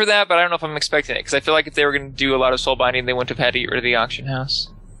hoping for that, but I don't know if I'm expecting it, because I feel like if they were going to do a lot of soul binding, they wouldn't have had to get rid of the auction house.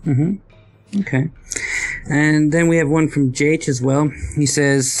 Okay. And then we have one from Jake as well. He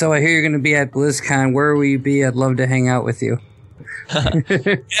says, so I hear you're going to be at BlizzCon. Where will you be? I'd love to hang out with you.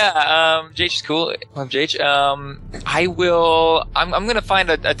 Yeah, Jake is cool. Love Jake. I'm going to find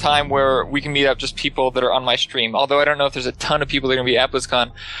a time where we can meet up, just people that are on my stream, although I don't know if there's a ton of people that are going to be at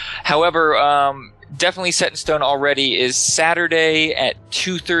BlizzCon. However, definitely set in stone already is Saturday at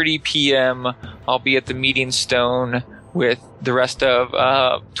 2:30 p.m. I'll be at the Meeting Stone with the rest of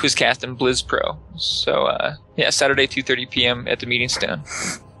Twizcast and BlizzPro. So yeah, Saturday 2:30 p.m. at the Meeting Stone.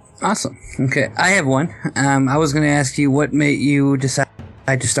 Awesome. Okay, I have one. I was going to ask you what made you decide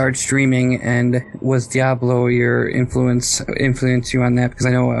to start streaming, and was Diablo your influence you on that? Because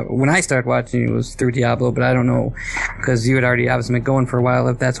I know when I started watching it was through Diablo, but I don't know, because you had already obviously been going for a while,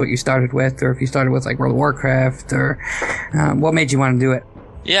 if that's what you started with, or if you started with like World of Warcraft, or what made you want to do it?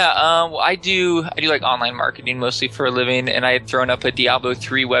 Yeah, well, I do like online marketing mostly for a living, and I had thrown up a Diablo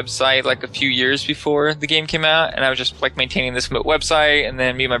 3 website like a few years before the game came out, and I was just like maintaining this website, and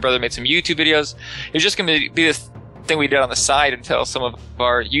then me and my brother made some YouTube videos. It was just going to be this thing we did on the side until some of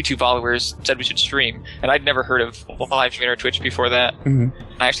our YouTube followers said we should stream, and I'd never heard of live streaming or Twitch before that. Mm-hmm.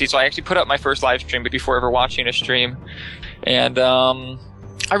 I actually put up my first live stream, but before ever watching a stream, and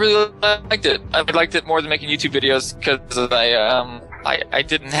I really liked it. I liked it more than making YouTube videos because I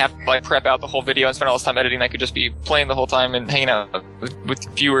didn't have to like prep out the whole video and spend all this time editing. I could just be playing the whole time and hanging out with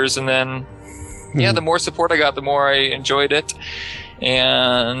viewers, and then yeah, the more support I got, the more I enjoyed it.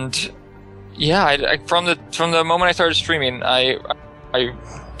 And yeah, I from the moment I started streaming, I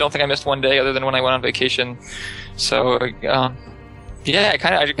don't think I missed one day other than when I went on vacation. So Yeah, I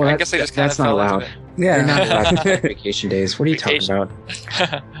guess I just kind of that's not fell allowed. into it. Yeah. You're not allowed to take vacation days. What are you talking about?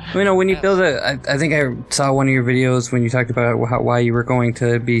 You know, when you build I think I saw one of your videos when you talked about why you were going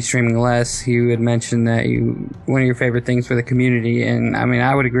to be streaming less. You had mentioned that one of your favorite things for the community, and I mean,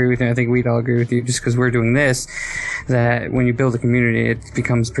 I would agree with you. I think we'd all agree with you, just because we're doing this, that when you build a community, it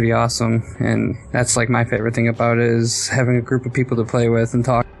becomes pretty awesome. And that's like my favorite thing about it, is having a group of people to play with and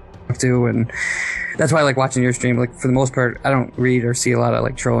talk to, and that's why I like watching your stream. Like, for the most part, I don't read or see a lot of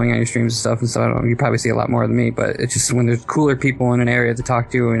like trolling on your streams and stuff, and so I don't know, you probably see a lot more than me, but it's just when there's cooler people in an area to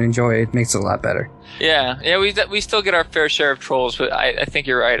talk to and enjoy, it makes it a lot better. Yeah, we still get our fair share of trolls, but I think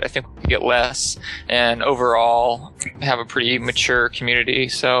you're right. I think we get less, and overall have a pretty mature community,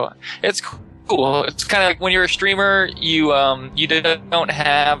 so it's cool. It's kind of like when you're a streamer, you don't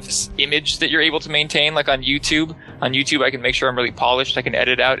have this image that you're able to maintain, like on YouTube. On YouTube, I can make sure I'm really polished. I can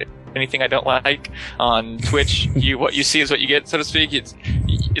edit out anything I don't like. On Twitch, what you see is what you get, so to speak.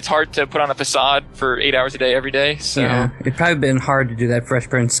 It's hard to put on a facade for 8 hours a day every day. So yeah, it'd probably been hard to do that Fresh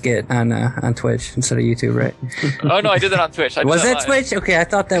Prince skit on Twitch instead of YouTube, right? Oh no, I did that on Twitch. Was that Twitch? Okay, I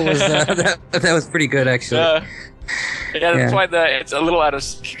thought that was that was pretty good, actually. Yeah, that's why it's a little out of,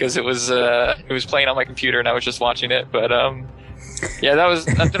 because it was playing on my computer and I was just watching it. But yeah,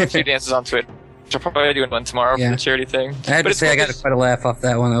 I've done a few dances on Twitch. I'll probably do one tomorrow for the charity thing. I had to say I got quite a laugh off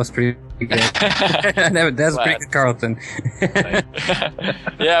that one. That was pretty good. that was pretty good, Carlton.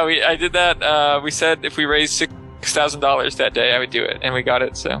 Yeah, I did that. We said if we raised $6,000 that day, I would do it, and we got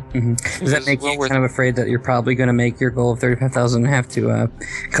it. So does that make you kind of afraid that you're probably going to make your goal of $35,000 and have to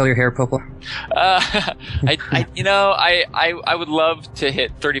color your hair purple? I would love to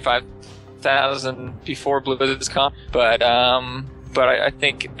hit 35,000 before BlizzCon, but I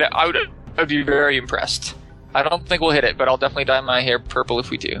think that I'd be very impressed. I don't think we'll hit it, but I'll definitely dye my hair purple if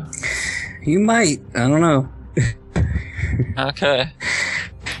we do. You might. I don't know. Okay.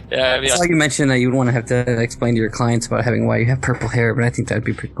 Yeah, I saw you mention that you'd want to have to explain to your clients about having why you have purple hair, but I think that'd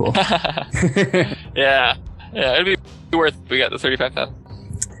be pretty cool. Yeah, it'd be worth it if we got the 35,000.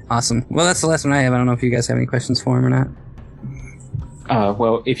 Awesome. Well, that's the last one I have. I don't know if you guys have any questions for him or not.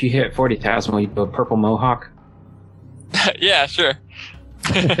 Well, if you hit 40,000, will you do a purple mohawk? Yeah, sure.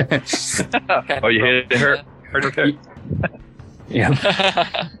 Oh, you hit her? Yeah.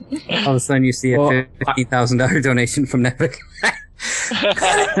 All of a sudden, you see a $50,000 donation from Nevik.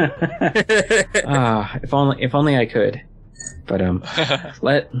 If only I could, but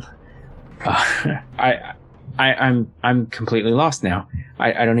I'm completely lost now.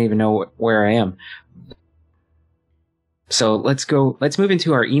 I don't even know where I am. So let's move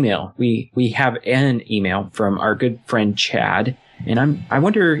into our email. We have an email from our good friend Chad, and I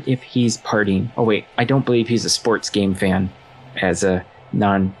wonder if he's partying. Oh wait, I don't believe he's a sports game fan, as a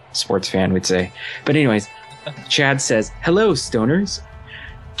non-sports fan would say. But anyways, Chad says, "Hello, stoners.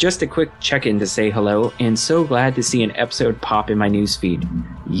 Just a quick check-in to say hello, and so glad to see an episode pop in my newsfeed."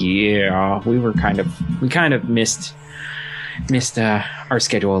 Yeah, we kind of missed our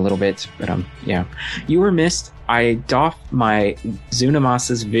schedule a little bit, but yeah, you were missed. I doff my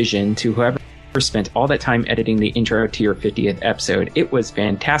Zunamasa's vision to whoever spent all that time editing the intro to your 50th episode. It was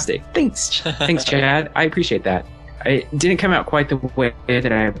fantastic. Thanks, Chad. I appreciate that. It didn't come out quite the way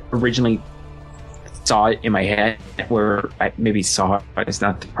that I originally saw it in my head, where I maybe saw it is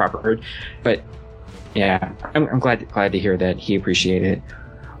not the proper word, but yeah, I'm glad to hear that he appreciated it.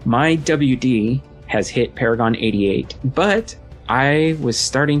 My WD has hit Paragon 88, but I was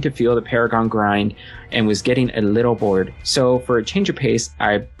starting to feel the Paragon grind and was getting a little bored. So for a change of pace,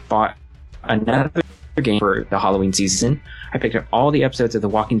 I bought another game for the Halloween season. I picked up all the episodes of The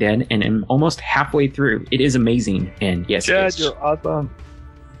Walking Dead and am almost halfway through. It is amazing, and yes, Chad, you're awesome.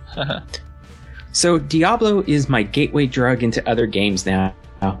 So Diablo is my gateway drug into other games now.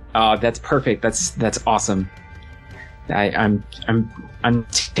 Oh, that's perfect. That's awesome. I'm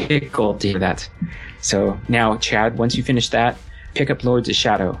tickled to hear that. So now, Chad, once you finish that, pick up Lords of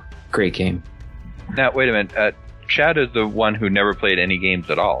Shadow. Great game. Now, wait a minute. Chad is the one who never played any games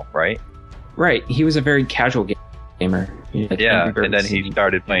at all, right? Right. He was a very casual gamer. Yeah, and then he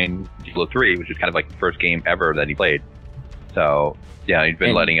started playing Diablo 3, which is kind of like the first game ever that he played. So, yeah, he's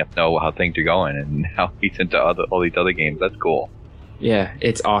been letting us know how things are going, and now he's into all these other games. That's cool. Yeah,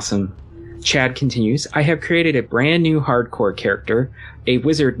 it's awesome. Chad continues, I have created a brand new hardcore character, a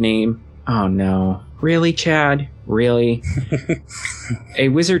wizard name. Oh no. Really, Chad? Really? A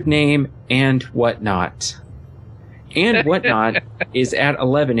wizard name and whatnot. And whatnot is at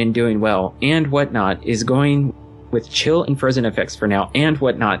 11 and doing well. And whatnot is going with chill and frozen effects for now. And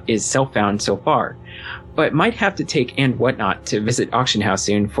whatnot is self-found so far. But might have to take and whatnot to visit Auction House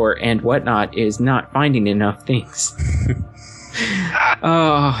soon, for and whatnot is not finding enough things.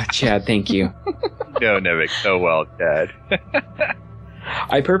 Oh, Chad, thank you. No, Nevik. Oh, well, Chad.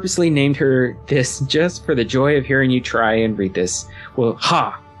 I purposely named her this just for the joy of hearing you try and read this. Well,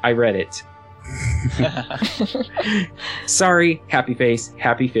 I read it. Sorry, happy face,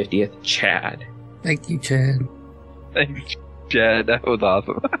 happy 50th, Chad. Thank you, Chad. Thanks, Chad. That was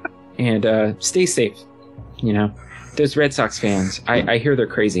awesome. And stay safe. You know, those Red Sox fans, I hear they're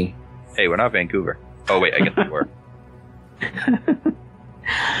crazy. Hey, we're not Vancouver. Oh, wait, I guess we were.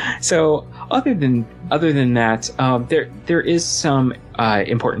 So, other than that, there is some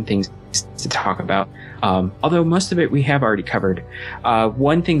important things to talk about. Although most of it we have already covered.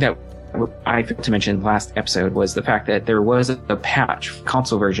 One thing that I failed to mention last episode was the fact that there was a patch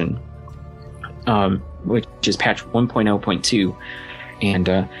console version, which is patch 1.0.2, and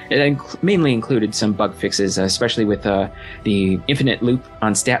it mainly included some bug fixes, especially with the infinite loop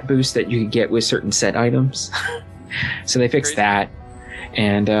on stat boost that you could get with certain set items. So they fixed that,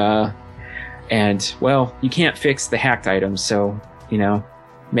 and well, you can't fix the hacked items, so you know,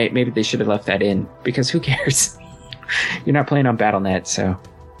 maybe they should have left that in, because who cares? You're not playing on Battle.net, so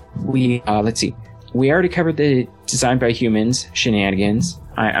we let's see. We already covered the Designed by Humans shenanigans.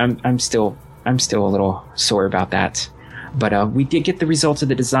 I'm still a little sore about that, but we did get the results of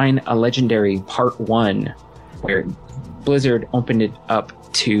the Design a Legendary Part 1, where Blizzard opened it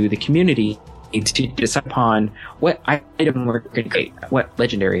up to the community to decide upon what item we're going to create, what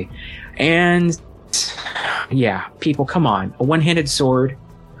legendary. And yeah, people, come on, a one-handed sword,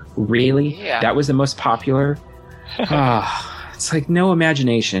 really? Yeah. That was the most popular? It's like no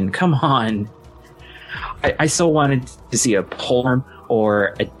imagination. Come on. I still wanted to see a polearm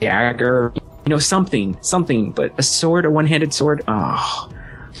or a dagger, you know, something, but a sword, a one-handed sword?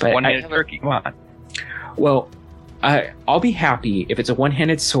 But One-handed turkey, come on. Well, I'll be happy if it's a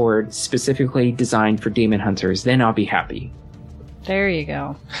one-handed sword specifically designed for demon hunters. Then I'll be happy. There you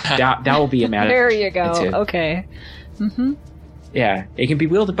go. That will be a matter. There you go. Okay. Mm-hmm. Yeah, it can be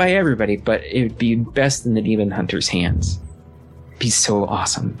wielded by everybody, but it would be best in the demon hunter's hands. Be so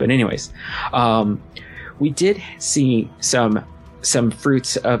awesome. But anyways, we did see some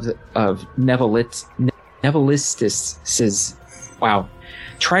fruits of Nevelistis. Wow,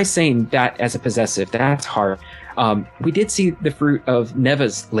 try saying that as a possessive. That's hard. We did see the fruit of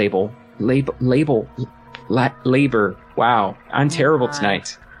Neva's labor. Wow, I'm terrible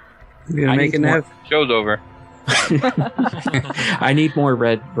tonight. You gonna make it, Nev? Show's over. I need more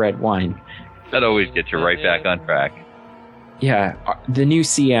red wine. That always gets you right back on track. Yeah, the new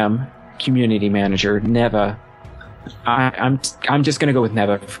CM, community manager, Neva. I'm just gonna go with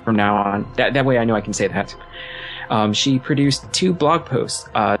Neva from now on. That way I know I can say that. She produced 2 blog posts.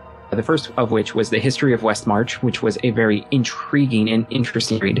 The first of which was the history of Westmarch, which was a very intriguing and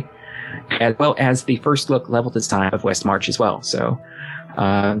interesting read, as well as the first look level design of Westmarch as well. So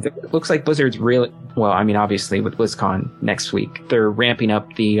it looks like Blizzard's really well. I mean, obviously with BlizzCon next week, they're ramping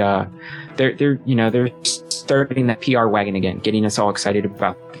up the they're starting that PR wagon again, getting us all excited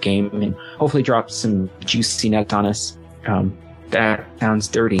about the game, and hopefully drop some juicy nuts on us. That sounds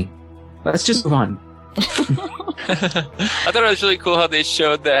dirty. Let's just move on. I thought it was really cool how they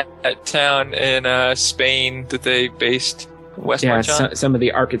showed that town in Spain that they based Westmarch on. Some of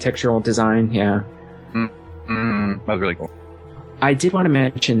the architectural design, yeah. That was really cool. I did want to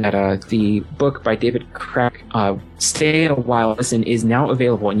mention that the book by David Crack, Stay a While Listen, is now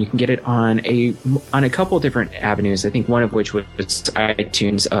available, and you can get it on a couple different avenues. I think one of which was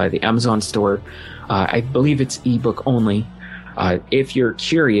iTunes, the Amazon store. I believe it's ebook only. If you're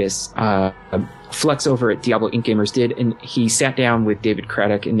curious, Flux over at Diablo Inc. Gamers did, and he sat down with David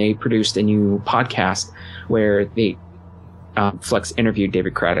Craddock, and they produced a new podcast where they Flux interviewed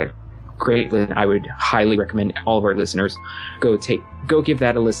David Craddock. Great, I would highly recommend all of our listeners go give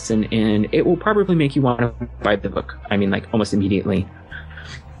that a listen, and it will probably make you want to buy the book. I mean, like almost immediately,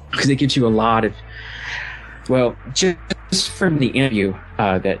 because it gives you a lot of, well, just from the interview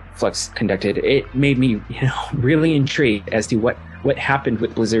that Flux conducted, it made me, really intrigued as to what happened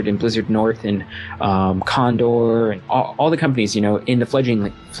with Blizzard and Blizzard North and Condor and all the companies, in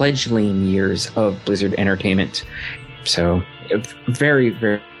the fledgling years of Blizzard Entertainment. So, very,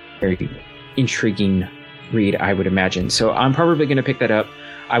 very, very intriguing read, I would imagine. So I'm probably going to pick that up.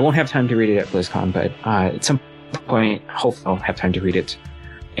 I won't have time to read it at BlizzCon, but at some point, hopefully I'll have time to read it.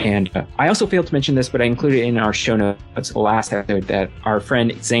 And I also failed to mention this, but I included in our show notes the last episode that our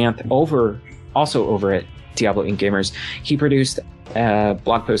friend Xanth also over at Diablo Inc. Gamers, he produced a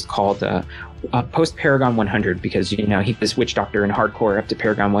blog post called Post Paragon 100, because he was Witch Doctor and Hardcore up to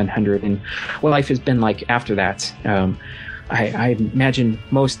Paragon 100, and what life has been like after that. I imagine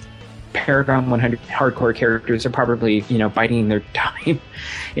most Paragon 100 hardcore characters are probably, biding their time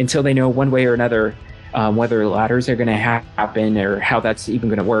until they know one way or another whether ladders are going to happen or how that's even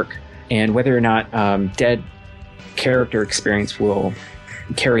going to work, and whether or not dead character experience will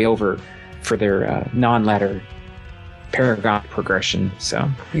carry over for their non-ladder Paragon progression. So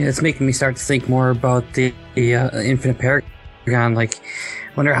yeah, it's making me start to think more about the Infinite Paragon. Like,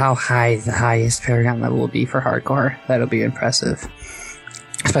 wonder how high the highest Paragon level will be for hardcore. That'll be impressive,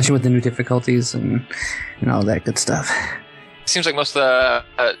 especially with the new difficulties and all that good stuff. Seems like most of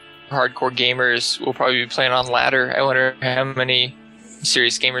the hardcore gamers will probably be playing on ladder. I wonder how many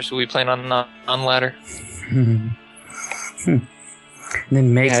serious gamers will be playing on ladder. And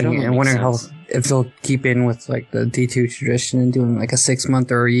then making I'm wondering if they'll keep in with like the D2 tradition and doing like a 6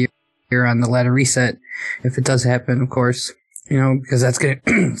 month or a year on the ladder reset. If it does happen, of course, because that's gonna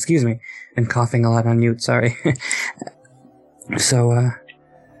excuse me, been coughing a lot on mute, sorry. So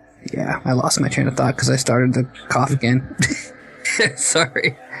yeah, I lost my train of thought because I started to cough again.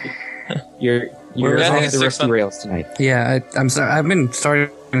 Sorry. You're off the rusty rails tonight. Yeah, I'm sorry. I've been starting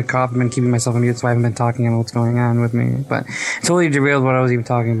to cough. I've been keeping myself on mute, so I haven't been talking on what's going on with me. But it totally derailed what I was even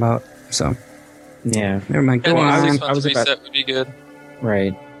talking about. So yeah, never mind. Go on. 6 months reset would be good.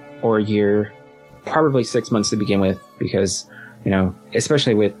 Right, or a year, probably 6 months to begin with, because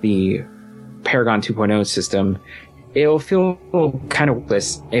especially with the Paragon 2.0 system, it'll feel kind of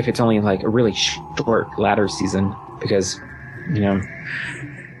hopeless if it's only like a really short ladder season, because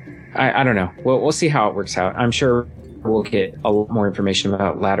I don't know. We'll see how it works out. I'm sure we'll get a lot more information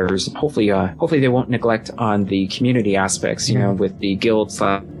about ladders. Hopefully they won't neglect on the community aspects, with the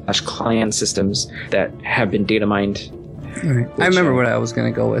guild/clan systems that have been data mined. Right. I remember what I was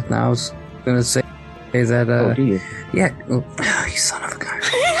going to go with now. I was going to say that... do you? Yeah. Oh, you son of a gun.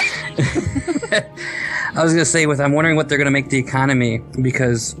 I was going to say, I'm wondering what they're going to make the economy,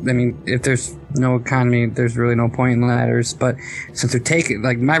 because, if there's no economy, there's really no point in ladders. But since they're taking,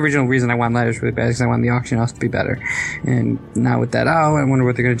 my original reason I want ladders really bad is because I want the auction house to be better. And now with that out, I wonder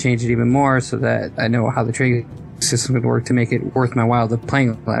what they're going to change it even more so that I know how the trading system would work to make it worth my while to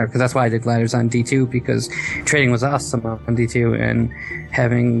playing ladder. Because that's why I did ladders on D2, because trading was awesome on D2, and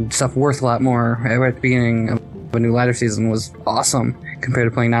having stuff worth a lot more right at the beginning of a new ladder season was awesome compared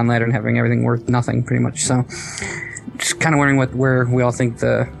to playing non-ladder and having everything worth nothing pretty much. So just kind of wondering where we all think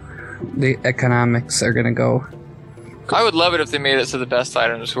the economics are going to go. I would love it if they made it so the best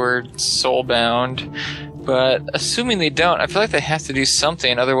items were soul-bound, but assuming they don't, I feel like they have to do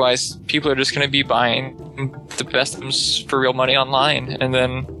something, otherwise people are just going to be buying the best items for real money online, and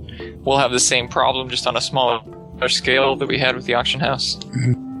then we'll have the same problem just on a smaller scale that we had with the auction house.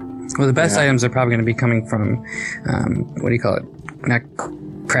 Mm-hmm. Well, the best items are probably going to be coming from, what do you call it? Not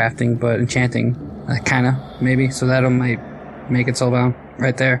crafting, but enchanting, kind of, maybe. So that might make it soulbound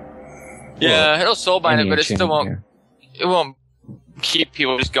right there. Yeah, it'll soulbind it, but it still won't. Yeah. It won't keep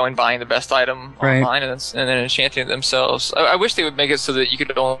people just going buying the best item online and then enchanting it themselves. I wish they would make it so that you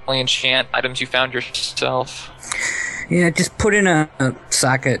could only enchant items you found yourself. Yeah, just put in a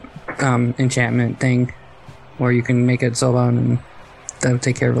socket enchantment thing where you can make it soulbound, and that'll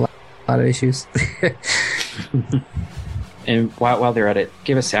take care of a lot of issues. And while they're at it,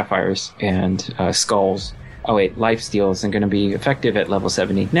 give us sapphires and skulls. Oh wait, lifesteal isn't going to be effective at level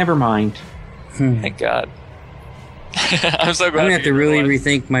 70. Never mind. Thank God. I'm so glad. I'm going to have to really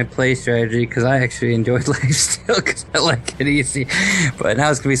rethink my play strategy, because I actually enjoyed lifesteal because I like it easy. But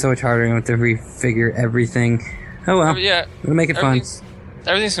now it's going to be so much harder. I'm going to have to refigure everything. Oh well. Yeah. We'll make it fun.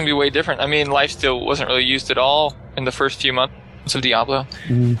 Everything's going to be way different. lifesteal wasn't really used at all in the first few months of Diablo.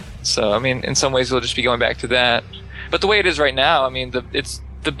 Mm-hmm. So, in some ways we'll just be going back to that. But the way it is right now, it's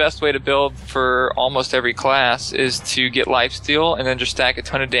the best way to build for almost every class is to get lifesteal and then just stack a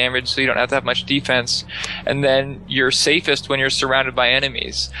ton of damage so you don't have to have much defense. And then you're safest when you're surrounded by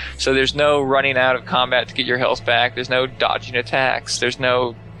enemies. So there's no running out of combat to get your health back. There's no dodging attacks. There's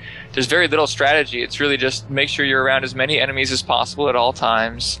very little strategy. It's really just make sure you're around as many enemies as possible at all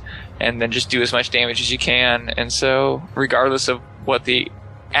times, and then just do as much damage as you can. And so regardless of what the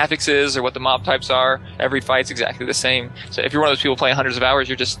affix is or what the mob types are, every fight's exactly the same. So if you're one of those people playing hundreds of hours,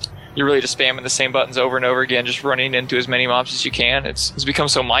 you're really just spamming the same buttons over and over again, just running into as many mobs as you can. It's become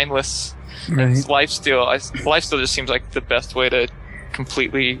so mindless. Right. Lifesteal just seems like the best way to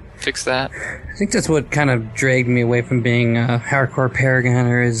completely fix that. I think that's what kind of dragged me away from being a hardcore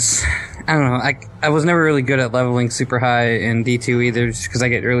Paragoner is, I don't know, I was never really good at leveling super high in D2 either, just because I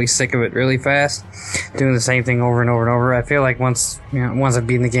get really sick of it really fast, doing the same thing over and over and over. I feel like once I've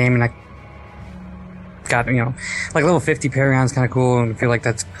beaten the game and I got, like level 50 Paragon's kind of cool, and I feel like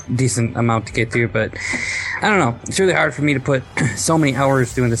that's a decent amount to get through, but I don't know. It's really hard for me to put so many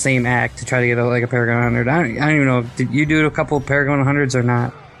hours doing the same act to try to get like a Paragon 100. I don't even know. Did you do a couple of Paragon 100s or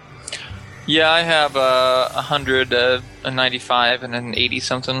not? Yeah, I have 100, a 95, and an 80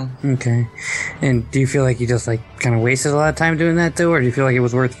 something. Okay. And do you feel like you just like kind of wasted a lot of time doing that though, or do you feel like it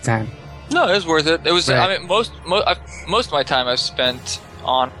was worth the time? No, it was worth it. It was. Right. I mean, most of my time I've spent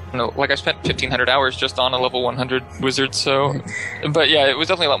on, I spent 1,500 hours just on a level 100 wizard. So, but yeah, it was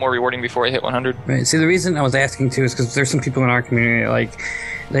definitely a lot more rewarding before I hit 100. Right. See, the reason I was asking too is because there's some people in our community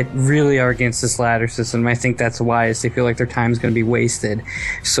that really are against this ladder system. I think that's why, is they feel like their time is going to be wasted.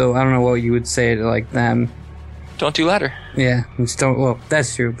 So I don't know what you would say to like them. Don't do ladder. Yeah, just don't. Well,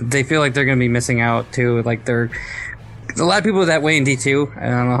 that's true. But they feel like they're going to be missing out too. Like a lot of people that way in D2. I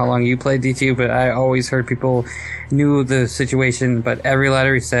don't know how long you played D2, but I always heard people knew the situation. But every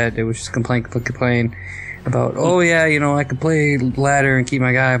ladder he said, it was just complain about, oh yeah, I could play ladder and keep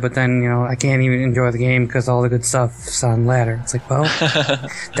my guy, but then, I can't even enjoy the game because all the good stuff's on ladder. It's like, well,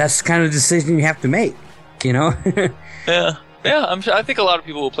 that's kind of the decision you have to make, Yeah. Yeah, I think a lot of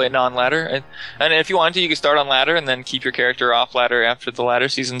people will play non-ladder. And if you want to, you can start on ladder and then keep your character off ladder after the ladder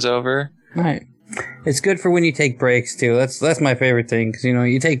season's over. Right. It's good for when you take breaks, too. That's my favorite thing, because,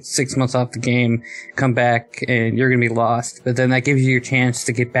 you take 6 months off the game, come back, and you're going to be lost. But then that gives you your chance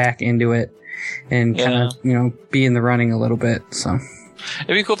to get back into it and kind of, be in the running a little bit, so.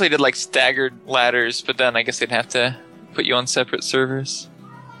 It'd be cool if they did, like, staggered ladders, but then I guess they'd have to put you on separate servers.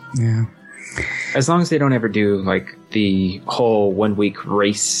 Yeah. As long as they don't ever do, like, the whole 1 week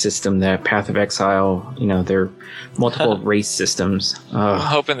race system, that Path of Exile, their multiple race systems. I'm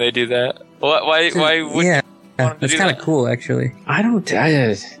hoping they do that. Why would you want them to that's do kind of that? cool, actually. I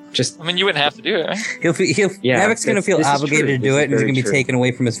mean, you wouldn't have to do it, right? Havoc's going to feel obligated to do it, and he's going to be taken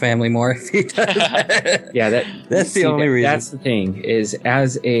away from his family more if he does that. Yeah, that's the only reason. That's the thing, is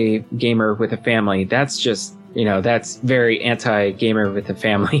as a gamer with a family, that's just, that's very anti-gamer with a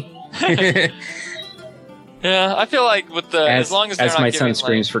family. Yeah, I feel like with the as long as they're not my giving, son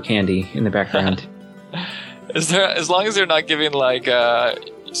screams for candy in the background. as long as they're not giving like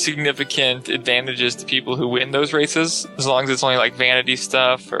significant advantages to people who win those races, as long as it's only like vanity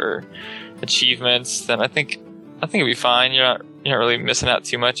stuff or achievements, then I think it'd be fine. You're not really missing out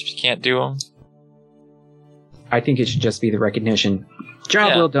too much if you can't do them. I think it should just be the recognition.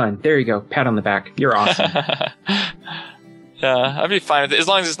 Job well done. There you go. Pat on the back. You're awesome. Yeah, I'd be fine with it as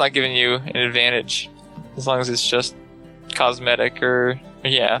long as it's not giving you an advantage. As long as it's just cosmetic or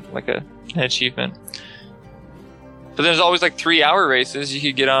like an achievement. But there's always like 3-hour races. You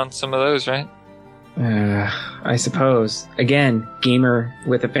could get on some of those, right? I suppose. Again, gamer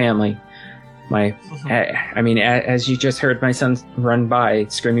with a family. As you just heard my son run by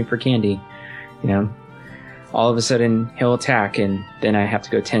screaming for candy, all of a sudden he'll attack, and then I have to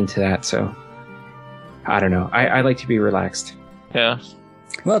go tend to that. So I don't know. I like to be relaxed. Yeah.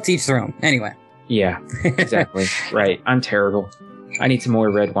 Well, to each their own. Anyway. Yeah, exactly. Right. I'm terrible. I need some more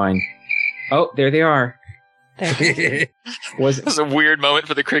red wine. Oh, there they are. It was a weird moment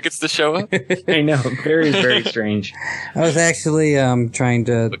for the crickets to show up. I know. Very, very strange. I was actually trying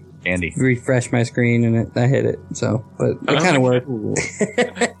to refresh my screen, and I hit it. So, but it kind of worked.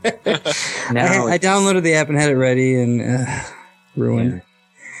 I downloaded the app and had it ready, and ruined.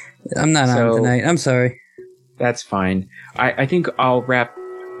 Yeah. I'm not on tonight. I'm sorry. That's fine. I think I'll wrap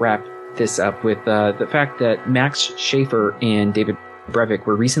this up with the fact that Max Schaefer and David Brevik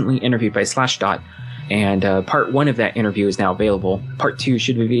were recently interviewed by Slashdot, and part 1 of that interview is now available. Part 2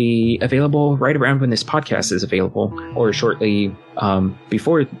 should be available right around when this podcast is available, or shortly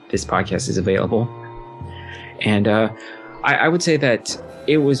before this podcast is available. And I would say that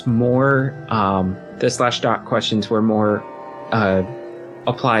it was more, the Slashdot questions were more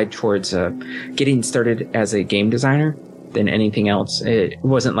applied towards getting started as a game designer than anything else. It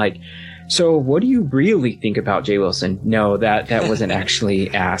wasn't like, so what do you really think about Jay Wilson? No, that wasn't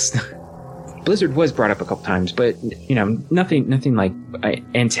actually asked. Blizzard was brought up a couple times, but nothing like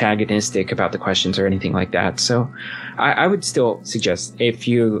antagonistic about the questions or anything like that. So I would still suggest, if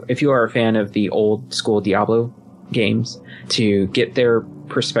you are a fan of the old school Diablo games, to get their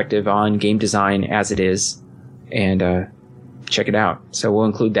perspective on game design as it is, and check it out. So we'll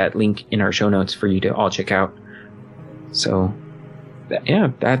include that link in our show notes for you to all check out. So,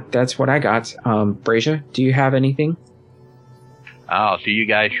 that's what I got. Brazia, do you have anything? I'll see you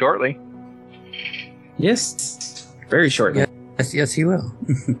guys shortly. Yes, very shortly. Yes, you will.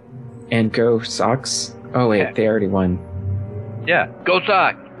 And go Sox. Oh wait, they already won. Yeah, go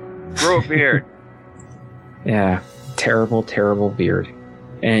Sox. Grow a beard. Yeah, terrible beard.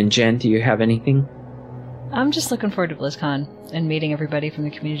 And Jen, do you have anything? I'm just looking forward to BlizzCon and meeting everybody from the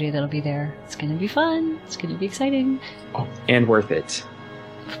community that'll be there. It's going to be fun. It's going to be exciting. Oh, and worth it.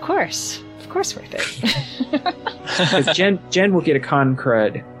 Of course worth it. Because Jen will get a con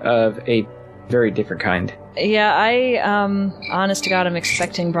crud of a very different kind. Yeah, honest to God, I'm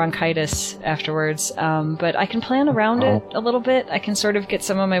expecting bronchitis afterwards. But I can plan around it a little bit. I can sort of get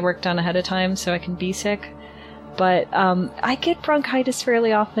some of my work done ahead of time so I can be sick. But I get bronchitis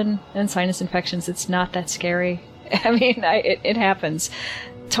fairly often and sinus infections. It's not that scary. I mean, it happens.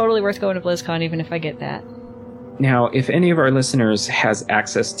 Totally worth going to BlizzCon even if I get that. Now, if any of our listeners has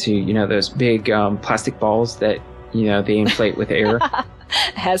access to, those big plastic balls that, they inflate with air,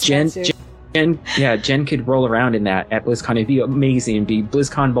 Jen could roll around in that at BlizzCon. It'd be amazing. It'd be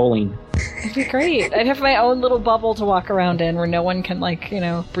BlizzCon bowling. It'd be great. I'd have my own little bubble to walk around in where no one can,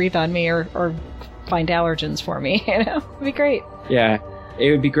 breathe on me or find allergens for me. It'd be great. Yeah, it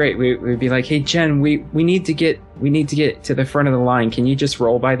would be great. We'd be like, hey, Jen, we need to get to the front of the line. Can you just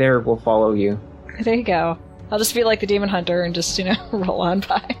roll by there? We'll follow you. There you go. I'll just be like the Demon Hunter and just, roll on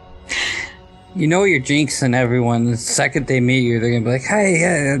by. You know you're jinxing everyone. The second they meet you, they're going to be like,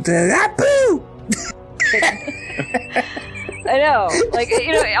 hey, boo! I know.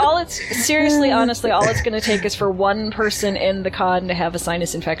 Honestly, all it's going to take is for one person in the con to have a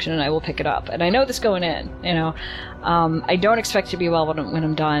sinus infection and I will pick it up. And I know this going in, I don't expect to be well when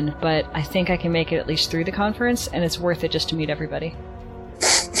I'm done, but I think I can make it at least through the conference and it's worth it just to meet everybody.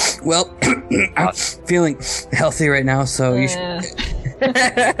 Well, I'm feeling healthy right now, so you should...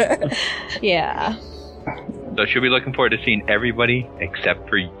 Yeah. So she'll be looking forward to seeing everybody except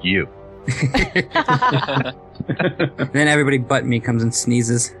for you. Then everybody but me comes and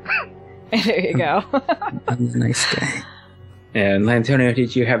sneezes. There you go. I'm a nice guy. And Lantonio,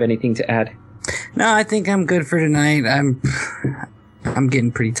 did you have anything to add? No, I think I'm good for tonight. I'm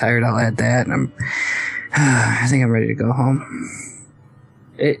getting pretty tired. I'll add that. I think I'm ready to go home.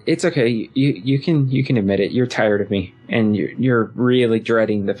 It's okay. You can admit it. You're tired of me, and you're really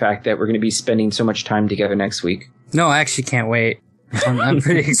dreading the fact that we're going to be spending so much time together next week. No, I actually can't wait. I'm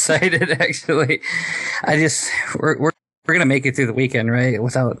pretty excited. Actually, we're gonna make it through the weekend, right?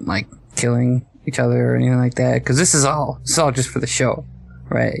 Without killing each other or anything like that. Because this is all just for the show,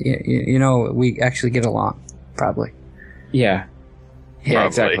 right? We actually get along, probably. Yeah. Yeah,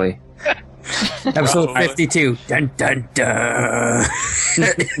 exactly. Episode 52. Dun dun dun.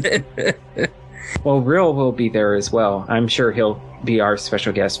 Well, Real will be there as well. I'm sure he'll be our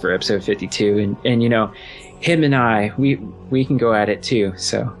special guest for episode 52, and him and I, we can go at it too.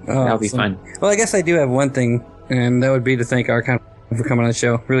 So that'll be fun. Well, I guess I do have one thing, and that would be to thank Archon for coming on the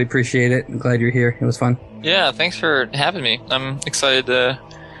show. Really appreciate it. I'm glad you're here. It was fun. Yeah, thanks for having me. I'm excited to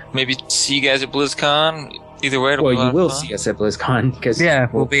maybe see you guys at BlizzCon. Either way, it'll be you will see us at BlizzCon because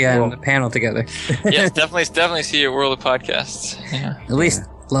we'll be on the panel together. Yeah, definitely see you at World of Podcasts. Yeah. At least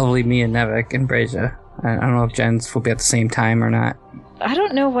lovely me and Nevik and Brazia. I don't know if Jen's will be at the same time or not. I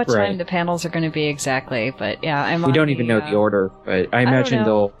don't know what time the panels are going to be exactly, but yeah, we don't even know the order, but I imagine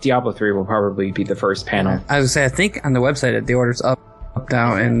Diablo 3 will probably be the first panel. I was going to say, I think on the website that the order's up,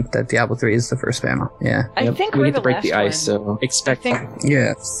 down, and that Diablo 3 is the first panel. Yeah. I think we we're need to break last the ice, one. so expect.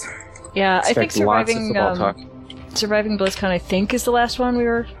 Yes. Yeah, I think surviving BlizzCon, I think, is the last one. We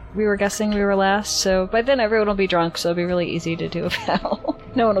were guessing we were last, so by then everyone will be drunk, so it'll be really easy to do a panel.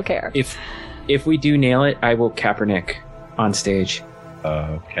 No one will care. If we do nail it, I will Kaepernick on stage.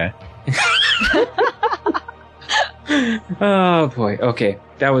 Okay. Oh boy. Okay,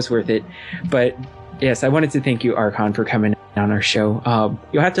 that was worth it. But yes, I wanted to thank you, Archon, for coming on our show.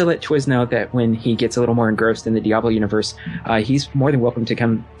 You'll have to let Twiz know that when he gets a little more engrossed in the Diablo universe, he's more than welcome to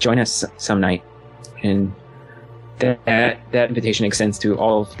come join us some night. And that invitation extends to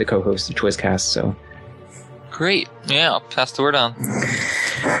all of the co-hosts of TwizCast. So great. Yeah, I'll pass the word on.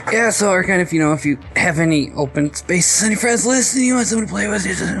 Yeah, so Archon, if you have any open spaces on your friends list and you want someone to play with,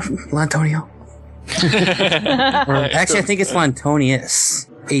 Lantonio. Actually, I think it's Lantonius,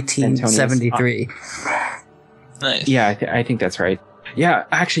 1873. Nice. Yeah, I think that's right. Yeah,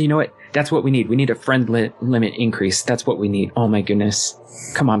 actually, you know what? That's what we need. We need a friend limit increase. That's what we need. Oh my goodness.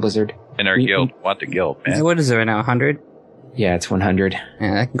 Come on, Blizzard. In our guild. Want the guild, man. What is it right now, 100? Yeah, it's 100.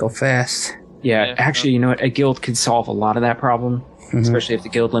 Yeah, that can go fast. Yeah, actually, you know what? A guild could solve a lot of that problem, especially if the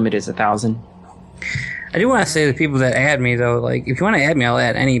guild limit is 1,000. I do want to say to the people that add me, though, if you want to add me, I'll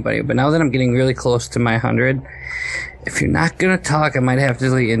add anybody. But now that I'm getting really close to my 100, if you're not going to talk, I might have to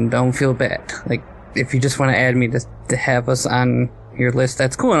delete, and don't feel bad. If you just want to add me to have us on your list,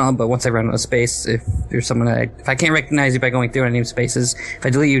 that's cool and all, but once I run out of space, if there's someone if I can't recognize you by going through any namespaces, if I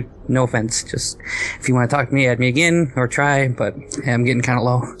delete you, no offense. Just, if you want to talk to me, add me again, or try, but I'm getting kind of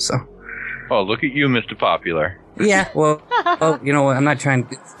low, so. Oh, look at you, Mr. Popular. Yeah, well, you know what? I'm not trying.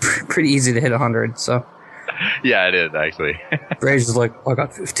 It's pretty easy to hit 100, so. Yeah, it is, actually. Rage is like, I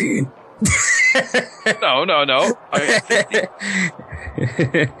got 15. No.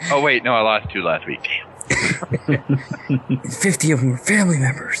 Oh, wait, no, I lost 2 last week. Damn. 50 of them were family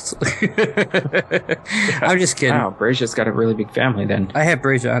members. I'm just kidding. Wow, Brazia's got a really big family then. I had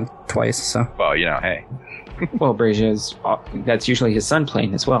Brazia on twice, so. Well, you know, hey. Well, Brazia's, that's usually his son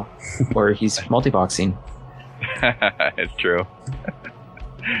playing as well. Or he's multi-boxing. It's true.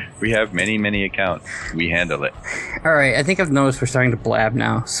 We have many, many accounts. We handle it. All right, I think I've noticed we're starting to blab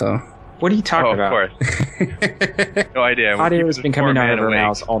now, so. What are you talking about? Of course. No idea. Hot air has been coming out of our awake.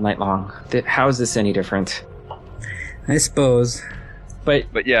 mouths all night long. How is this any different? I suppose. But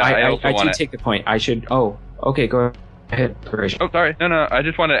yeah, I do take the point. I should. Oh, okay, go ahead, Brazia. Oh, sorry. No. I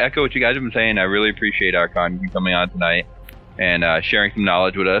just want to echo what you guys have been saying. I really appreciate Archon coming on tonight and sharing some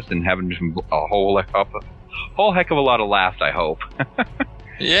knowledge with us and having a whole heck of a lot of laughs, I hope.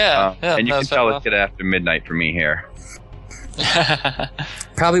 Yeah. And you can tell it's good after midnight for me here.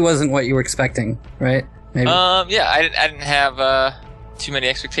 Probably wasn't what you were expecting, right? Maybe. Yeah, I didn't have too many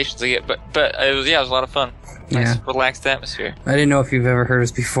expectations yet, but it was a lot of fun. Nice, relaxed atmosphere. I didn't know if you've ever heard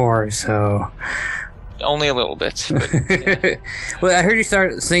us before, so. Only a little bit. But, yeah. Well, I heard you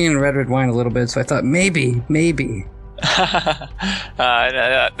start singing Red Red Wine a little bit, so I thought maybe.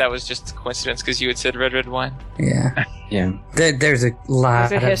 That was just a coincidence because you had said Red Red Wine. Yeah. Yeah. There's a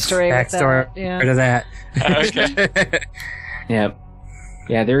lot of history backstory to that. Okay.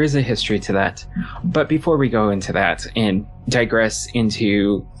 Yeah, there is a history to that. But before we go into that and digress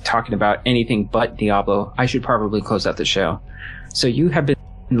into talking about anything but Diablo, I should probably close out the show. So you have been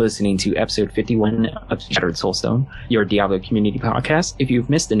listening to episode 51 of Shattered Soulstone, your Diablo community podcast. If you've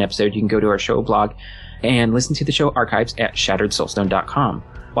missed an episode, you can go to our show blog and listen to the show archives at shatteredsoulstone.com.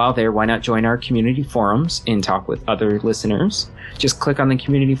 While there, why not join our community forums and talk with other listeners? Just click on the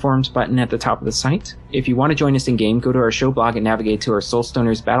community forums button at the top of the site. If you want to join us in game, go to our show blog and navigate to our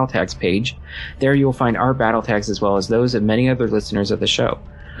Soulstoners battle tags page. There you'll find our battle tags as well as those of many other listeners of the show.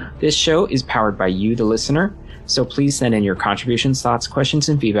 This show is powered by you, the listener, so please send in your contributions, thoughts, questions,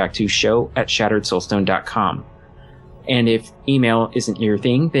 and feedback to show@shatteredsoulstone.com. And if email isn't your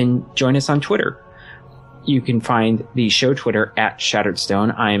thing, then join us on Twitter. You can find the show Twitter at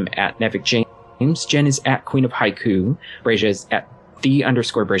ShatteredStone. I'm at Nevik James. Jen is at Queen of Haiku. Brazia is at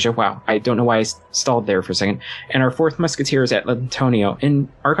 _Brazia. Wow, I don't know why I stalled there for a second. And our fourth musketeer is at Antonio. And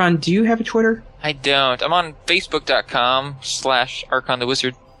Archon, do you have a Twitter? I don't. I'm on Facebook.com/Archon the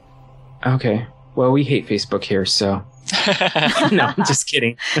Wizard. Okay. Well, we hate Facebook here, so. No, I'm just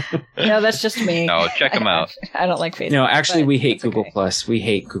kidding. No, that's just me. No, check them out. I don't like Facebook. No, actually, we hate it's Google okay. Plus. We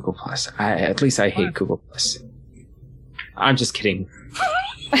hate Google Plus. At least I hate Google Plus. I'm just kidding.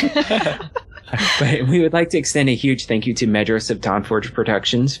 But we would like to extend a huge thank you to Medros of Dawnforge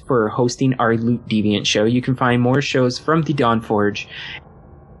Productions for hosting our Loot Deviant show. You can find more shows from the Dawnforge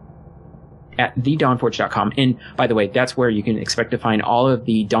at thedawnforge.com. And by the way, that's where you can expect to find all of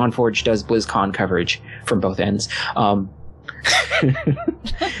the Dawnforge Does BlizzCon coverage from both ends.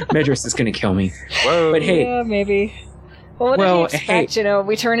 Medros is going to kill me. Whoa. But hey. Yeah, maybe. Well, what did you expect? You know,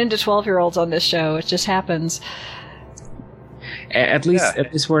 we turn into 12-year-olds on this show. It just happens. At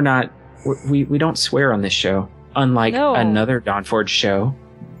least we're not. We don't swear on this show, unlike another Dawnforge show.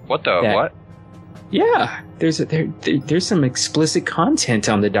 What the what? Yeah, there's some explicit content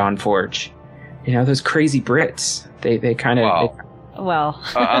on the Dawnforge. You know, those crazy Brits. They kind of. Wow. Well,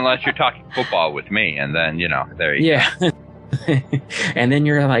 unless you're talking football with me, and then there you go. And then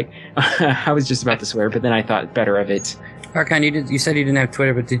you're like, I was just about to swear, but then I thought better of it. Archon, you said you didn't have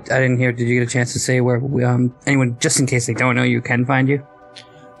Twitter, but I didn't hear. Did you get a chance to say where anyone, just in case they don't know, you can find you?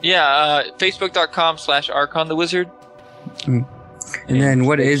 Yeah, Facebook.com/Archon the Wizard. And then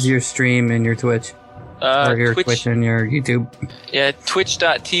what is your stream and your Twitch? Or your Twitch and your YouTube? Yeah,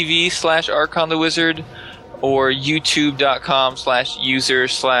 twitch.tv/Archon the Wizard or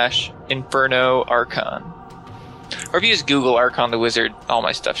youtube.com/user/Inferno Archon. Or if you just Google Archon the Wizard, all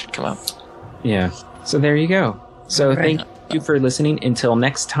my stuff should come up. Yeah. So there you go. So thank you for listening. Until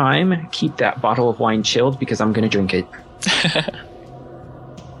next time, keep that bottle of wine chilled because I'm going to drink it.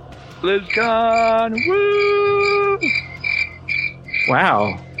 BlizzCon! Woo!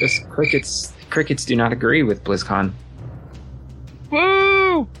 Wow. This crickets do not agree with BlizzCon.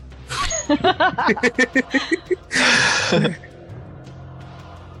 Woo!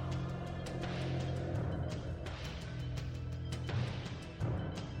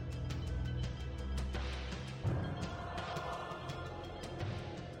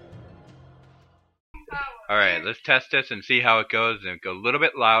 All right, let's test this and see how it goes. And go a little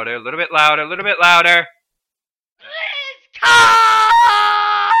bit louder, a little bit louder, a little bit louder. Right.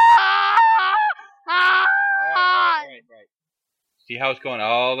 See how it's going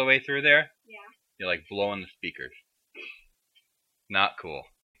all the way through there? Yeah. You're like blowing the speakers. Not cool.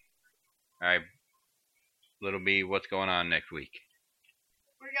 All right, Little B, what's going on next week?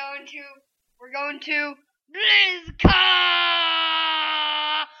 We're going to BlizzCon.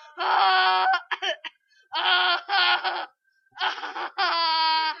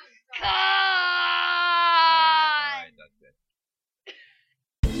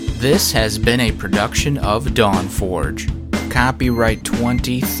 This has been a production of Dawnforge. Copyright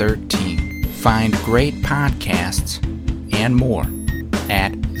 2013. Find great podcasts and more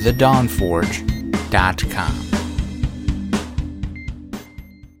at thedawnforge.com.